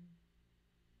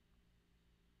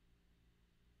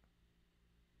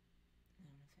don't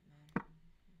know if it matters.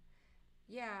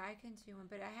 Yeah, I can do one,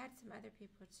 but I had some other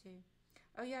people too.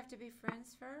 Oh, you have to be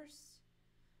friends first?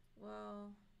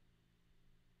 Well...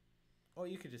 Well,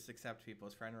 you could just accept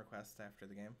people's friend requests after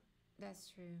the game.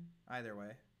 That's true. Either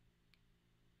way.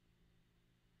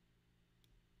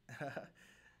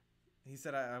 He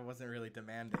said I wasn't really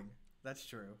demanding. That's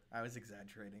true. I was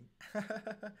exaggerating.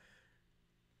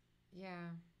 Yeah.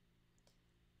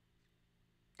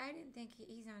 I didn't think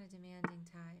he's not a demanding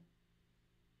type.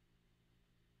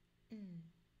 Mm.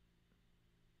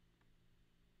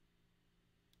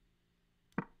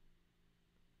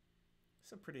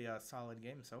 It's a pretty solid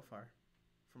game so far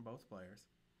from both players.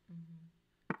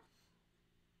 Mm-hmm.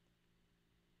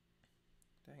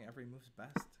 Dang, every move's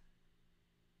best.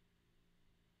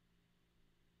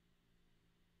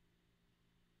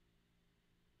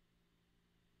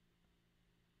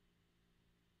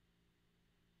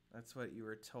 That's what you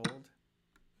were told?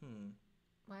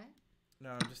 What?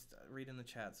 No, I'm just reading the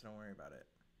chat, so don't worry about it.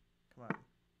 Come on.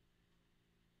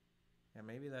 Yeah,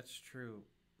 maybe that's true,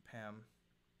 Pam.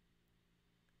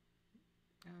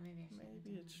 Oh, maybe I should.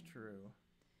 Maybe it's true.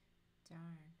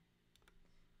 Darn.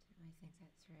 Didn't really think that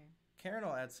through. Karen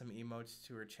will add some emotes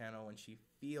to her channel when she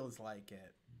feels like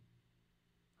it.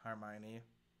 Hermione.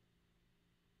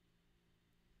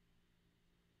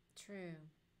 True.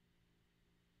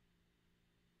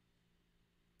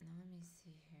 Now let me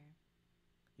see here.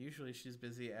 Usually she's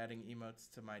busy adding emotes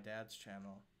to my dad's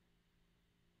channel.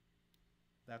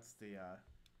 That's the,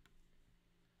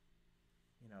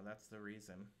 that's the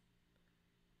reason.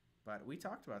 But we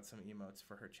talked about some emotes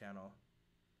for her channel.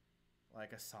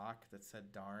 Like a sock that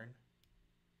said darn.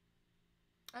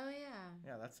 Oh, yeah.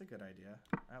 Yeah, that's a good idea.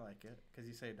 I like it. Because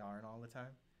you say darn all the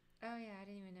time. Oh, yeah. I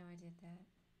didn't even know I did that.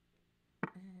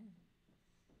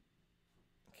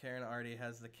 Karen already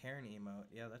has the Karen emote.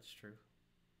 Yeah, that's true.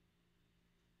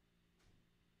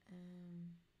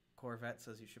 Corvette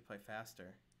says you should play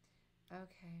faster.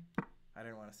 Okay. I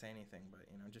didn't want to say anything, but,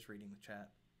 just reading the chat.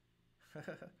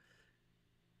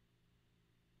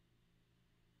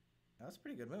 That's a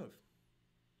pretty good move.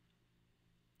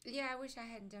 Yeah, I wish I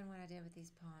hadn't done what I did with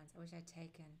these pawns. I wish I'd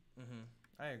taken. Mm-hmm.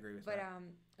 I agree with that.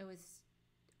 But it was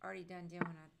already done deal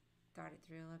when I thought it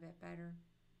through a little bit better.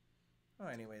 Oh,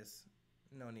 anyways,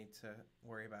 no need to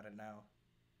worry about it now.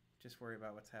 Just worry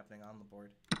about what's happening on the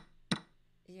board.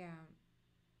 Yeah.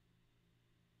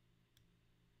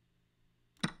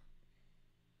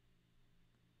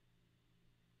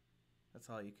 That's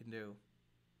all you can do.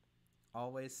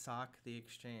 Always sock the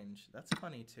exchange. That's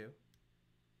funny, too.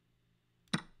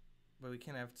 But we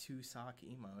can't have two sock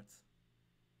emotes.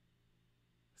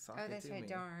 Sock Oh, it that's to right, me.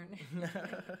 darn.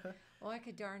 Well, I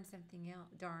could darn something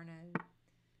else. Darn a...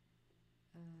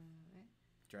 what?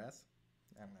 Dress?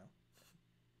 I don't know.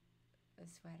 A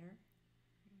sweater?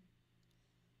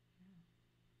 No.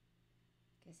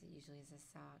 Guess it usually is a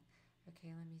sock.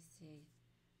 Okay, let me see.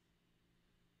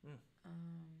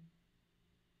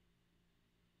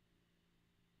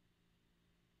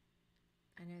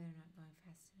 I know they're not going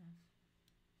fast enough.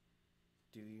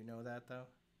 Do you know that, though?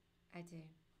 I do.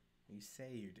 You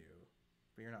say you do,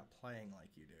 but you're not playing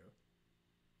like you do.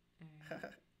 All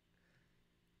right.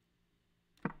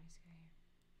 Let's go here.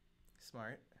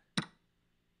 Smart.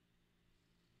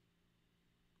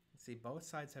 See, both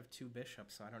sides have two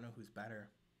bishops, so I don't know who's better.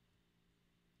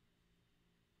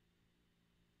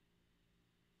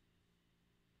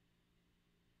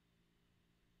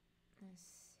 Let's see.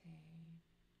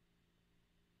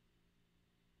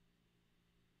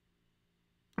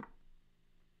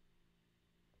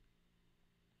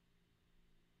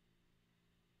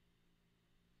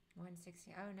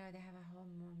 $160. Oh no, they have a whole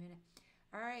more minute.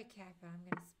 All right, Kappa, I'm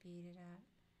gonna speed it up.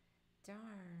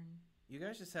 Darn. You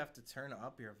guys just have to turn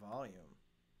up your volume.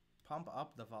 Pump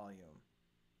up the volume.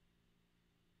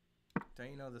 Don't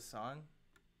you know the song?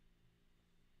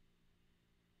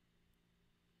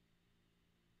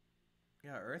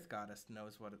 Yeah, Earth Goddess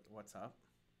knows what's up.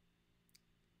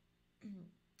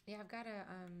 Yeah, I've got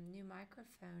a new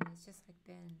microphone. It's just like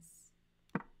Ben's.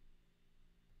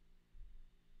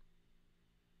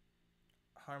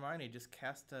 Hermione, just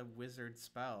cast a wizard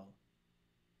spell.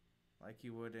 Like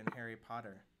you would in Harry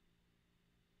Potter.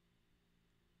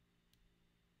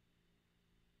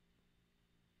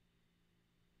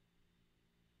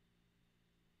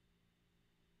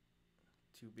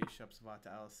 Two bishops, what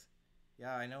else?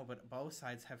 Yeah, I know, but both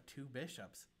sides have two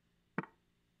bishops.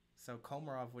 So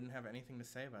Komarov wouldn't have anything to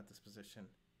say about this position.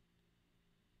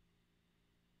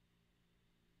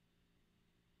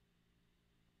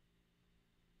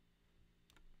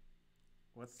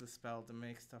 What's the spell to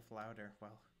make stuff louder?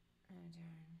 Well, Oh,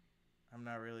 darn. I'm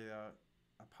not really a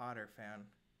Potter fan.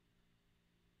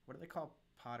 What do they call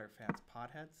Potter fans?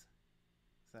 Potheads?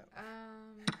 Is that...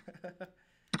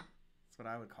 That's what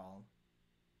I would call them.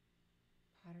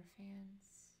 Potter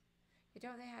fans. They do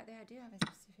have a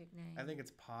specific name. I think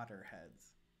it's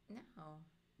Potterheads. No.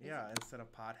 Yeah, instead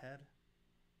of Pothead.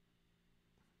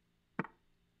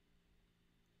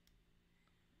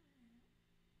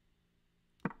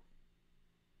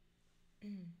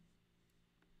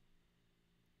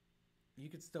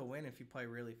 could still win if you play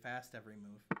really fast every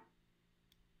move.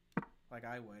 Like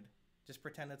I would. Just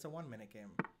pretend it's a 1-minute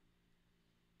game.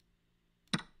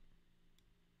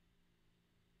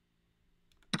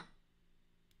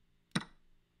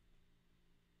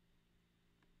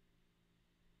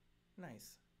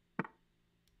 Nice.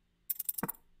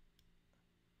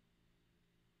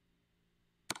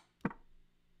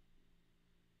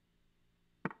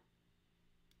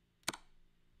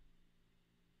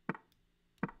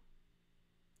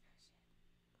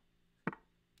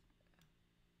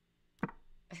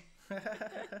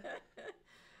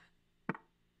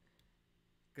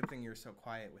 Good thing you're so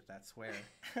quiet with that swear.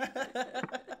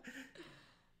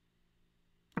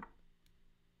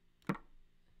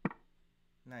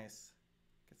 Nice.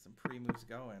 Get some pre-moves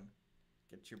going.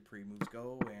 Get your pre-moves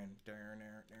going.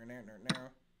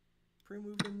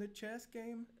 Pre-move in the chess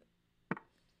game.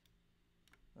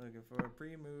 Looking for a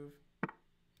pre-move.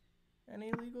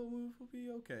 Any legal move will be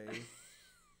okay.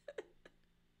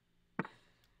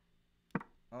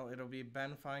 Oh, it'll be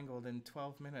Ben Feingold in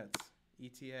 12 minutes.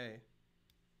 ETA.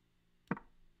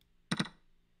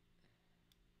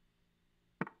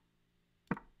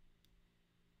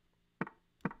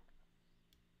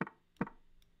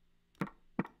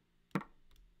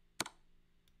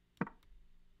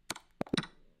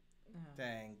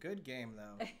 Dang, good game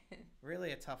though.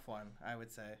 Really a tough one, I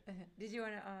would say. Did you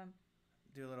want to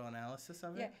do a little analysis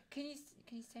of it? Yeah. Can you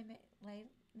stay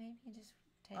late maybe and just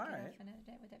take it off another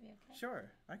day? Would that be okay?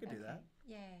 Sure, I could do that.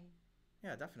 Yay.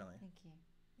 Yeah, definitely. Thank you.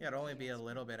 Yeah, it'll only be a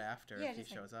little bit after if he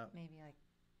shows up. Maybe like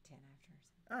 10 after or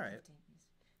something. All right. 15,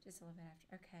 just a little bit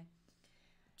after. Okay.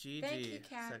 GG, Thank you,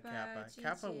 Kappa. said Kappa. GG.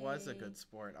 Kappa was a good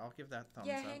sport. I'll give that thumbs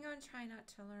up. Yeah, hang on, try not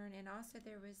to learn. And also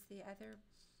there was the other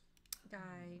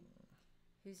guy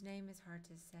whose name is hard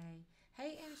to say.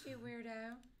 Hey, MG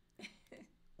weirdo.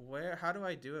 How do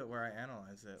I do it where I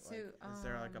analyze it? So, is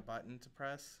there like a button to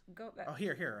press? Go back. Oh,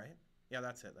 here, right? Yeah,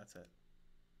 that's it.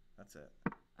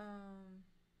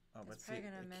 Oh, but see,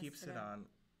 it keeps it on.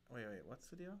 Wait, what's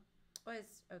the deal? Well,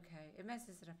 it's okay. It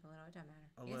messes it up a little. It doesn't matter.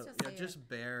 A little, just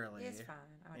barely. It's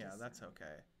fine. That's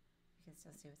okay. You can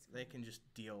still see what's going on. They can just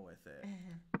deal with it.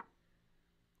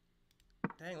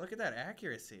 Dang, look at that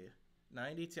accuracy.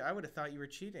 92. I would have thought you were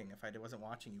cheating if I wasn't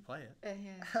watching you play it.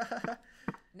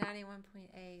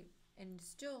 91.8 and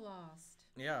still lost.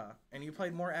 Yeah, and you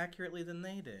played more accurately than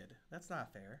they did. That's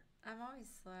not fair. I'm always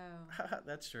slow.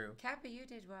 That's true. Kappa, you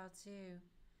did well too.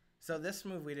 So this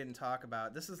move we didn't talk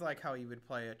about. This is like how you would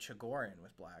play a Chigorin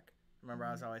with black. Remember,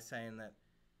 I was always saying that,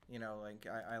 like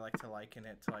I like to liken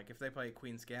it to like if they play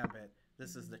Queen's Gambit,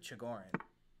 this is the Chigorin.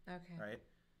 Okay. Right?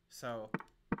 So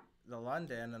the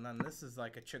London, and then this is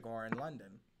like a Chigorin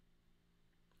London.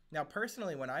 Now,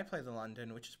 personally, when I play the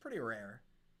London, which is pretty rare,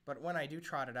 but when I do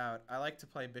trot it out, I like to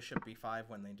play Bishop B5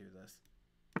 when they do this.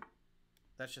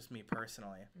 That's just me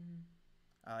personally.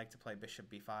 I like to play Bishop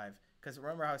B5. Because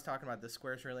remember how I was talking about this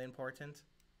square is really important?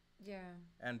 Yeah.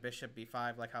 And Bishop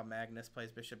B5, like how Magnus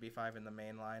plays Bishop B5 in the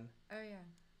main line. Oh, yeah.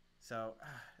 So,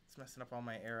 it's messing up all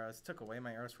my arrows. Took away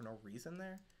my arrows for no reason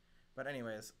there. But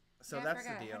anyways, so that's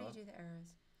the deal. How do you do the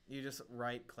arrows? You just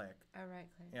right-click. Oh,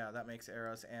 right-click. Yeah, that makes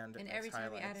arrows and every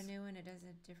time highlights. you add a new one, it does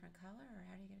a different color? Or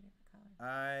how do you get a different color?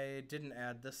 I didn't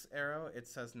add this arrow. It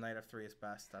says Knight of 3 is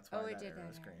best. That's why that arrow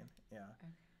is green. Yeah.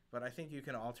 Okay. But I think you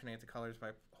can alternate the colors by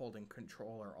holding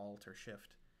Control or Alt or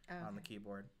Shift on the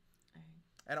keyboard. Right.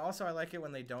 And also I like it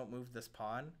when they don't move this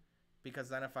pawn, because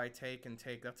then if I take and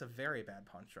take, that's a very bad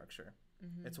pawn structure.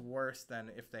 It's worse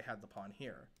than if they had the pawn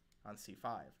here on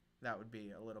C5. That would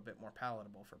be a little bit more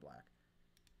palatable for black.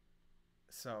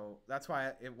 So that's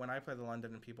why when I play the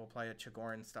London and people play a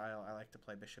Chigorin style, I like to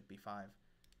play Bishop B5.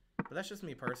 But that's just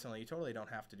me personally. You totally don't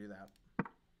have to do that.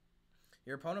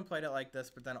 Your opponent played it like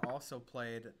this, but then also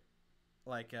played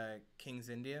like a King's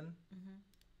Indian.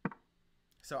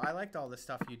 So I liked all the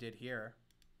stuff you did here.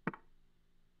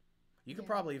 You could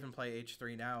probably even play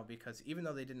H3 now, because even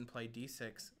though they didn't play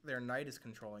D6, their knight is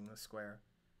controlling the square.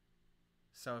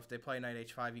 So if they play knight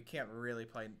H5, you can't really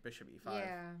play Bishop E5.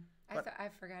 Yeah, I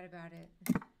forgot about it.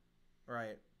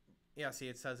 Right. Yeah, see,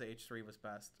 it says H3 was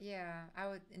best. Yeah,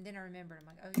 and then I remembered. I'm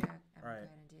like, oh yeah, I'm going to go ahead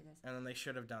and do this. And then they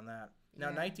should have done that. Now,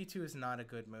 knight D2 is not a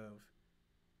good move.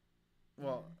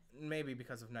 Well, maybe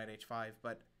because of knight H5,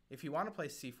 but if you want to play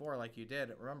C4 like you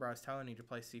did, remember I was telling you to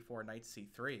play C4, knight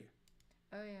C3.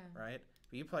 Oh, yeah. Right?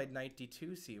 But you played knight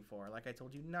D2, C4, like I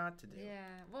told you not to do.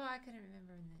 Yeah, well, I couldn't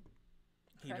remember in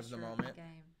the heat of the moment. Of the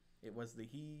game. It was the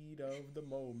heat of the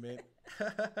moment.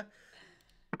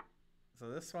 So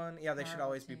this one, yeah, they should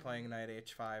always be playing knight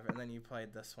H5, and then you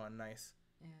played this one, nice.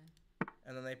 Yeah.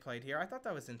 And then they played here. I thought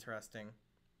that was interesting.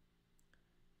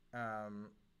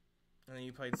 And then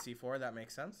you played c4. That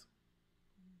makes sense.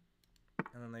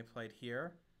 And then they played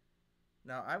here.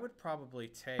 Now, I would probably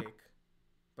take,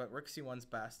 but rook c1's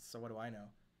best, so what do I know?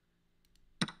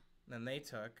 And then they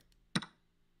took.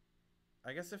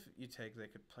 I guess if you take, they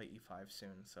could play e5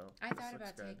 soon, so I this thought looks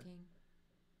about good. taking.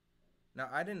 Now,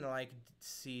 I didn't like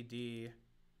cd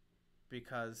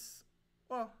because,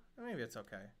 well, maybe it's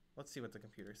okay. Let's see what the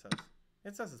computer says.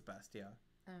 It says it's best, yeah.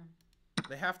 Oh.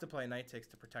 They have to play knight takes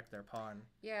to protect their pawn.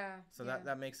 Yeah. So yeah.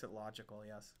 that makes it logical,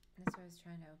 yes. That's why I was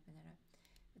trying to open it up.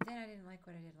 But then I didn't like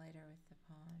what I did later with the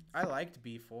pawns. I liked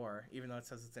b4, even though it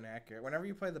says it's inaccurate. Whenever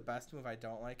you play the best move, I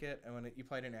don't like it. And when you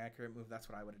played an accurate move, that's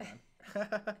what I would have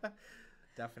done.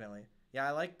 Definitely. Yeah,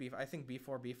 I like I think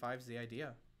b4, b5 is the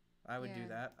idea. I would do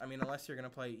that. I mean, unless you're going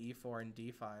to play e4 and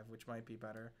d5, which might be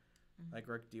better. Mm-hmm. Like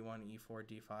rook d1, e4,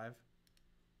 d5.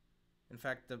 In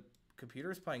fact, the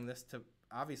computer's playing this to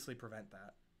obviously prevent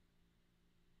that.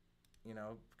 You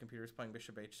know, computer's playing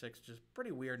bishop h6, which is a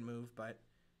pretty weird move, but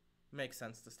makes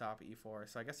sense to stop e4.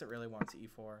 So I guess it really wants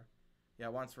e4. Yeah,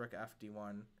 it wants rook f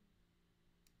d1,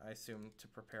 I assume, to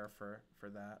prepare for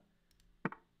that.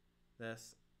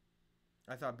 This.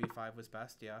 I thought b5 was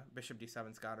best, yeah. Bishop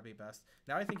d7's got to be best.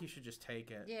 Now I think you should just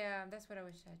take it. Yeah, that's what I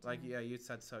wish I'd done. Like, yeah, you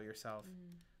said so yourself.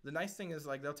 Mm-hmm. The nice thing is,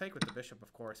 like, they'll take with the bishop,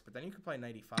 of course, but then you could play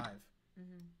knight e5.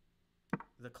 Mm-hmm.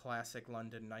 The classic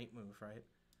London knight move, right?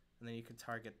 And then you could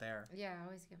target there. Yeah, I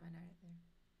always get my knight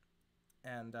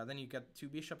there. And then you get two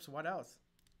bishops. What else?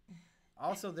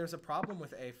 Also, there's a problem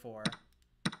with a4,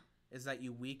 is that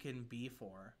you weaken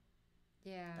b4.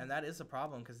 Yeah. And that is a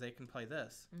problem because they can play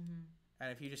this. Mm-hmm.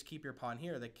 And if you just keep your pawn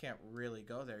here, they can't really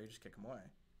go there. You just kick them away.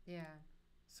 Yeah.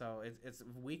 So it's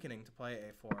weakening to play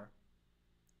a4.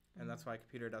 And that's why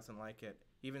computer doesn't like it.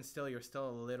 Even still, you're still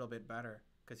a little bit better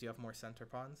because you have more center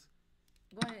pawns.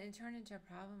 Well, it turned into a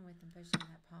problem with them pushing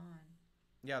that pawn.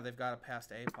 Yeah, they've got a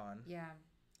passed a pawn. Yeah.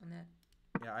 And that.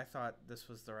 Yeah, I thought this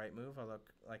was the right move. Although,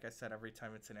 like I said, every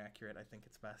time it's inaccurate, I think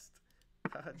it's best.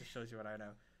 It just shows you what I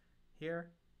know. Here.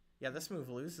 Yeah, this move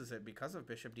loses it because of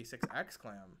bishop d6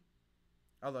 exclam.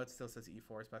 Although it still says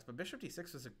e4 is best. But bishop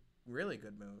d6 was a really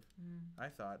good move, I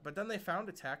thought. But then they found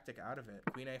a tactic out of it.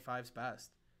 Queen a5's best.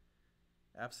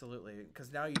 Absolutely.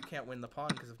 Because now you can't win the pawn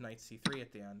because of knight c3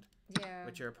 at the end. Yeah.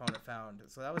 Which your opponent found.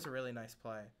 So that was a really nice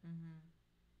play.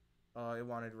 Mm-hmm. Oh, it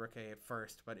wanted rook a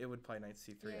first, but it would play knight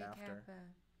c3 after. Kappa.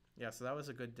 Yeah, so that was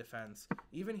a good defense.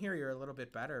 Even here, you're a little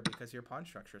bit better because your pawn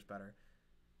structure is better.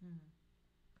 Mm-hmm.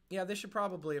 Yeah, they should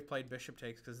probably have played bishop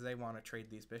takes because they want to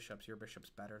trade these bishops. Your bishop's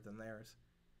better than theirs.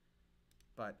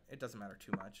 But it doesn't matter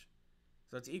too much.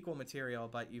 So it's equal material,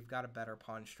 but you've got a better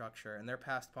pawn structure. And their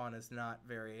passed pawn is not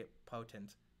very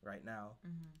potent right now.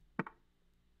 Mm-hmm.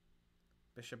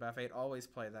 Bishop f8, always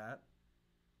play that.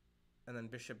 And then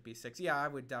bishop b6. Yeah, I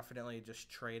would definitely just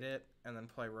trade it and then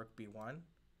play rook b1.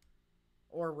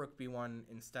 Or rook b1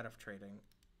 instead of trading.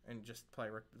 And just play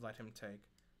rook, let him take.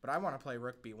 But I want to play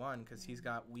rook b1 because he's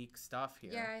got weak stuff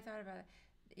here. Yeah, I thought about it.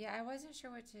 Yeah, I wasn't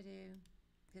sure what to do.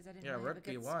 Because I didn't really rook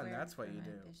have a good b1, square that's what for you my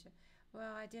do. bishop.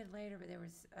 Well, I did later, but there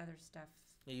was other stuff.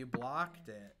 Yeah, you blocked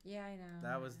it. Yeah, I know.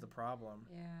 That was the problem.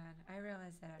 Yeah, I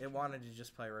realized that. It wanted to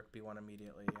just play rook b1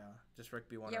 immediately, yeah. Just rook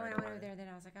b1 Yeah, right when I away. went over there, then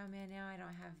I was like, oh man, now I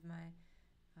don't have my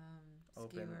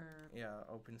skewer. Yeah,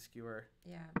 open skewer.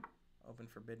 Yeah. Open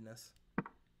for bidness.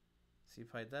 So you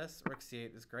played this. Rook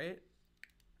c8 is great.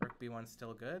 Rook b1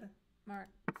 still good. Mark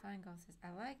Feingold says,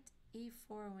 I liked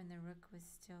e4 when the rook was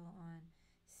still on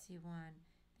c1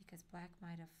 because black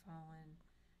might have fallen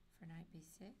for knight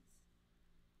b6.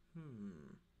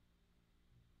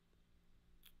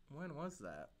 When was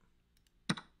that?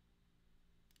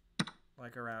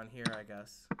 Like around here, I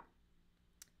guess.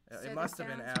 So it must have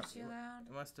been after. Too loud?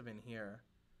 It must have been here.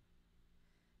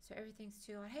 So everything's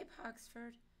too loud. Hey,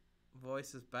 Poxford.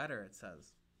 Voice is better, it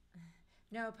says.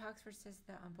 No, Poxford says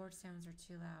the onboard sounds are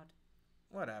too loud.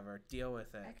 Whatever, deal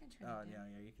with it. I can turn it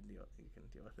down. Yeah, you can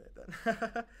deal with it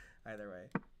then. Either way.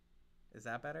 Is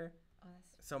that better? Oh,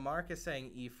 that's... So Mark is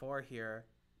saying e4 here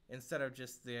instead of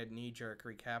just the knee-jerk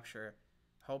recapture,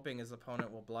 hoping his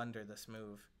opponent will blunder this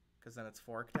move because then it's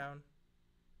fork down.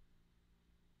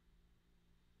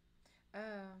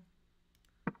 Oh.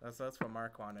 That's what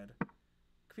Mark wanted.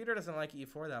 Computer doesn't like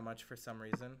e4 that much for some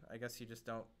reason. I guess you just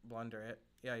don't blunder it.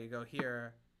 Yeah, you go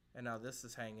here, and now this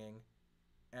is hanging.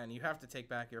 And you have to take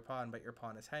back your pawn, but your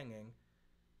pawn is hanging.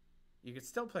 You could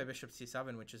still play bishop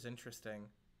c7, which is interesting.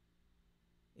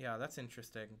 Yeah, that's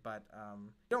interesting, but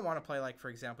you don't want to play, like, for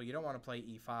example, you don't want to play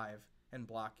e5 and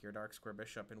block your dark square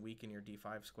bishop and weaken your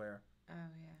d5 square. Oh,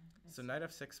 yeah. So knight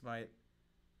f6 might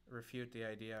refute the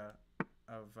idea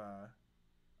of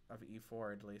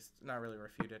e4 at least. Not really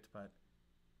refute it, but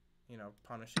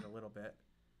punish it a little bit.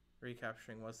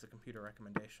 Recapturing was the computer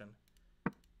recommendation.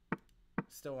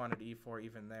 Still wanted e4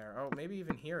 even there. Oh, maybe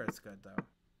even here it's good, though.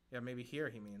 Yeah, maybe here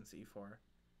he means e4.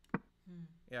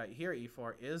 Yeah, here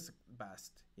e4 is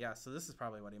best. Yeah, so this is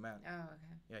probably what he meant. Oh,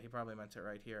 okay. Yeah, he probably meant it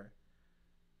right here.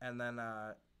 And then,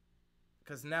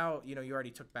 because now, you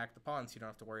already took back the pawn, so you don't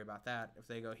have to worry about that. If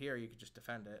they go here, you could just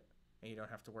defend it, and you don't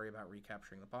have to worry about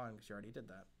recapturing the pawn because you already did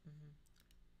that.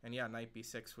 And yeah, knight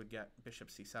b6 would get bishop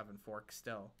c7 fork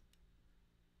still.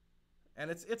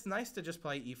 And it's nice to just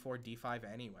play e4, d5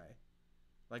 anyway.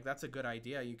 Like, that's a good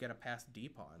idea. You get a passed d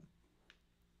pawn.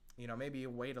 Maybe you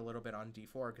wait a little bit on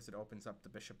d4 because it opens up the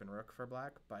bishop and rook for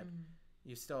black, but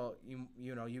you still,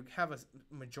 you have a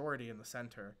majority in the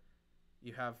center.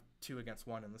 You have 2 against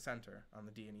 1 in the center on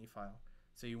the d and e file.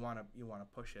 So you want to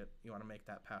push it. You want to make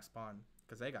that pass pawn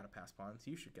because they got a pass pawn,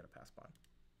 so you should get a pass pawn.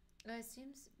 It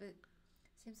seems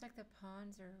like the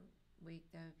pawns are weak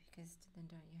though, because then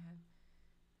don't you have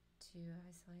 2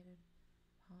 isolated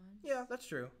pawns? Yeah, that's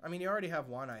true. I mean, you already have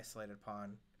 1 isolated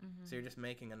pawn, so you're just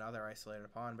making another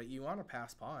isolated pawn. But you want to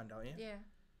pass pawn, don't you? Yeah.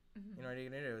 You know what you're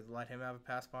gonna do? Let him have a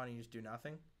pass pawn and you just do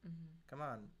nothing? Come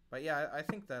on. But yeah, I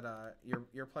think that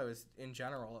your play was in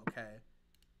general okay.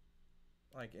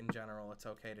 Like, in general, it's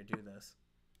okay to do this.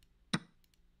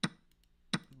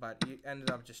 But you ended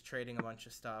up just trading a bunch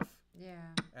of stuff.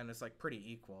 Yeah. And it's like pretty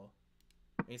equal.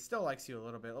 He still likes you a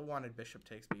little bit. Wanted bishop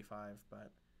takes b5,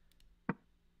 but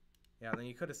yeah, then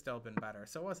you could have still been better.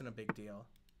 So it wasn't a big deal.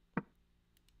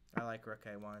 I like rook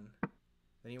a1.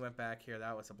 Then you went back here.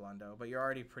 That was a blunder. But you're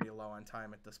already pretty low on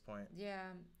time at this point. Yeah.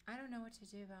 I don't know what to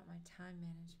do about my time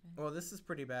management. Well, this is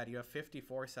pretty bad. You have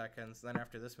 54 seconds. Then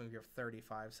after this move, you have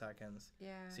 35 seconds.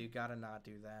 Yeah. So you got to not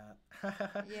do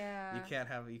that. Yeah. You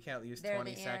can't use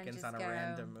 20 seconds on a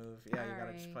random move. Yeah, you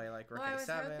got to just play like rook a7 or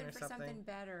something. I was hoping for something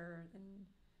better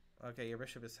than... Okay, your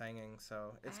bishop is hanging,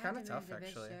 so it's kind of tough,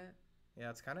 actually. Bishop. Yeah,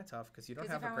 it's kind of tough because you don't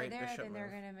have a great bishop move. Then they're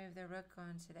going to move the rook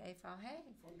onto the a file. Hey.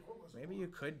 Maybe you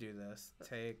could do this.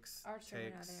 Takes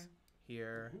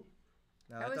here.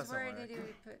 No, that doesn't work. I was worried that he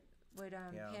would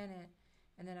pin it,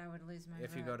 and then I would lose my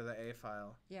if rook. you go to the a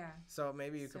file. Yeah. So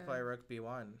maybe you could play rook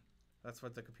b1. That's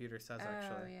what the computer says,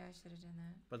 actually. Oh, yeah, I should have done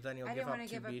that. But then you'll give up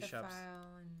 2 bishops. The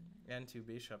file and 2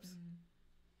 bishops.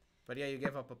 But yeah, you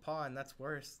give up a pawn. That's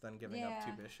worse than giving up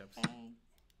 2 bishops. Hey.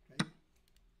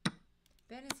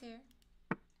 Ben is here.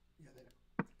 Yeah,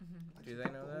 they know. Do they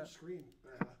know that? Screen.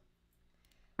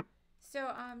 So,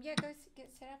 yeah, go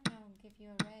get set up and I'll give you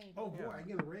a raid. Oh, boy, I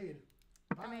get a raid.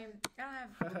 Bye. I mean, I don't have...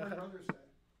 What did my brother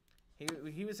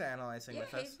say? He was analyzing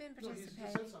with us. Yeah, he's been participating. No,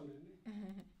 he said something,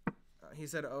 didn't he? He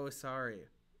said, oh, sorry.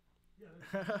 Yeah,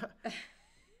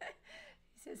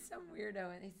 he says some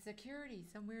weirdo, and he's security,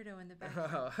 some weirdo in the back.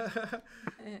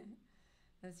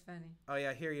 That's funny. Oh,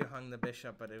 yeah, here you hung the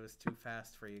bishop, but it was too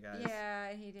fast for you guys.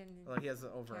 Yeah, he didn't... Well, he has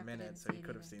over a minute, so he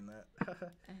could have seen that.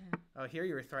 Oh, here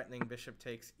you were threatening bishop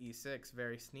takes e6.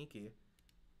 Very sneaky.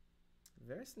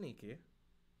 Very sneaky.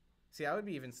 See, I would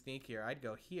be even sneakier. I'd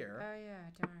go here. Oh,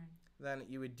 yeah, darn. Then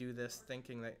you would do this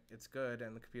thinking that it's good,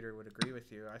 and the computer would agree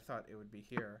with you. I thought it would be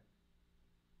here.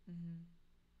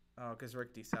 Oh, because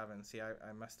rook d7. See,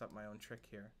 I messed up my own trick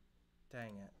here.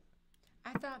 Dang it.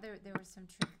 I thought there was some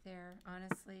trick there,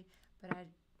 honestly,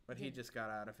 but he just got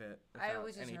out of it I without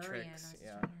was just any hurrying. tricks. I was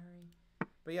trying to hurry.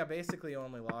 But yeah, basically you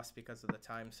only lost because of the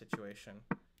time situation,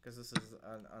 because this is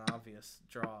an obvious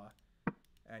draw,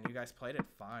 and you guys played it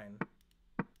fine.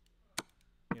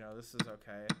 This is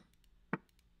okay.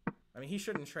 I mean, he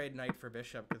shouldn't trade knight for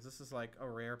bishop, because this is like a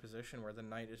rare position where the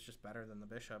knight is just better than the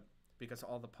bishop, because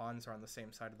all the pawns are on the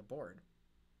same side of the board.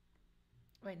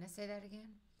 Wait, now say that again?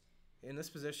 In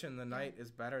this position, the knight is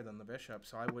better than the bishop,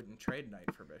 so I wouldn't trade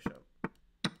knight for bishop.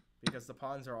 Because the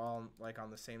pawns are all, like,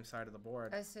 on the same side of the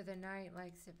board. Oh, so the knight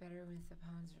likes it better with the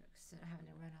pawns having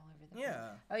to run all over the board.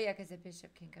 Yeah. Oh, yeah, because the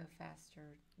bishop can go faster.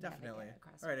 Definitely.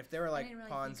 All right, if there were, like,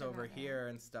 pawns over here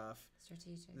and stuff,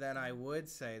 strategic, then I would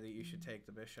say that you should take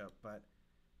the bishop, but...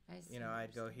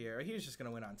 I'd go here. He was just going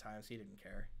to win on time, so he didn't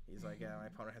care. He's like, yeah, my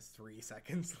opponent has 3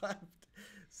 seconds left.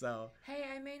 So. Hey,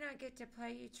 I may not get to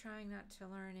play you trying not to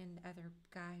learn in other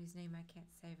guy whose name I can't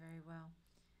say very well.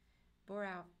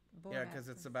 Yeah, because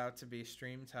it's about to be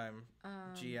stream time,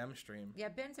 GM stream. Yeah,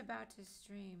 Ben's about to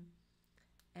stream,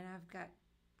 and I've got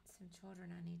some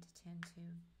children I need to tend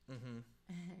to.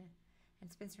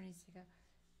 And Spencer needs to go.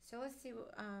 So let's see.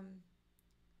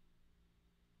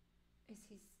 Is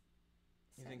he...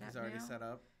 You think he's already set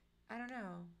up? I don't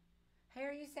know. Hey,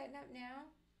 are you setting up now?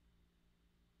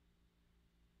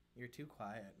 You're too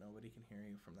quiet. Nobody can hear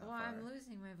you from that far. Well, I'm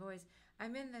losing my voice.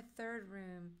 I'm in the third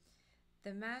room,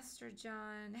 The Master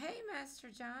John. Hey, Master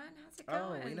John. How's it Oh,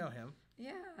 going? we know him.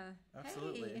 Yeah.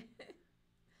 Absolutely. Hey.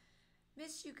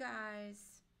 Miss you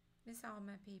guys. Miss all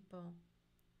my people.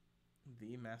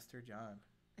 The Master John.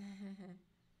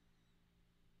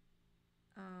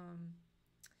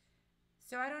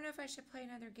 So I don't know if I should play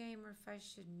another game or if I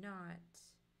should not.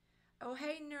 Oh,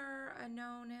 hey, Nur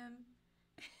Anonim.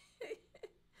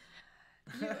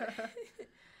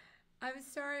 I'm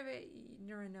sorry, but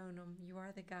Nur Anonim, you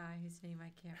are the guy whose name I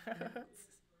can't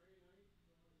pronounce.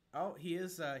 Oh, he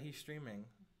is. He's streaming.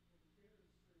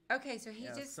 Okay, so he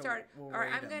just so started. we'll All right,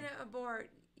 rate I'm him. going to abort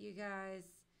you guys.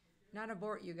 Not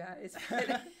abort you guys.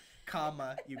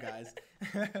 Comma, you guys.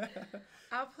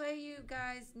 I'll play you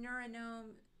guys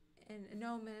Nuranom and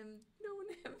Nomim.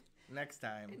 Next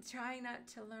time. And trying not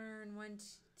to learn 1,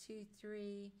 2,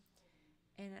 3.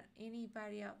 And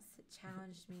anybody else that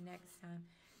challenged me next time.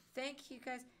 Thank you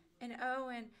guys. And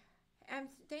Owen,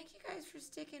 thank you guys for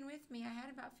sticking with me. I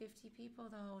had about 50 people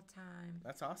the whole time.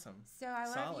 That's awesome. So I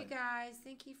love Solid. you guys.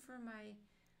 Thank you for my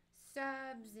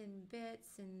subs and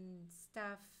bits and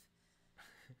stuff.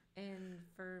 And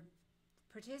for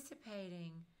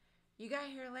participating. You got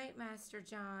here late, Master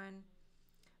John.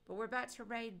 But we're about to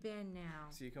raid Ben now.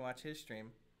 So you can watch his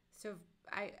stream. So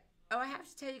I have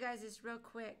to tell you guys this real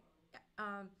quick.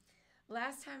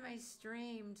 Last time I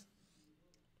streamed,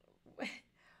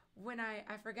 when I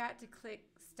forgot to click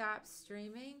stop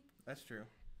streaming. That's true.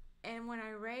 And when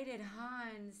I raided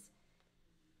Hans,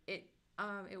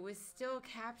 it was still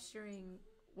capturing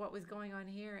what was going on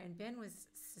here, and Ben was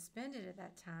suspended at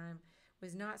that time,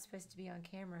 was not supposed to be on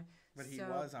camera. But he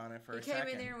was on it for a second. He came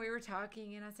in there and we were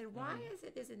talking, and I said, why is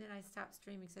it this? And then I stopped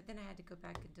streaming. So then I had to go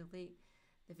back and delete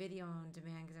the video on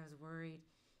demand because I was worried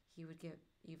he would get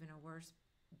even a worse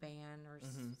ban or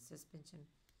suspension.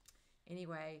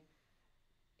 Anyway,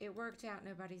 it worked out.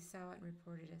 Nobody saw it and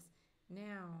reported us.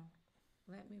 Now,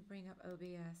 let me bring up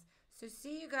OBS. So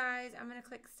see you guys. I'm going to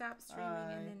click stop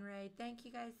streaming and then raid. Thank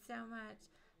you guys so much.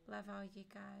 Love all you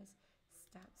guys.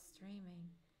 Stop streaming.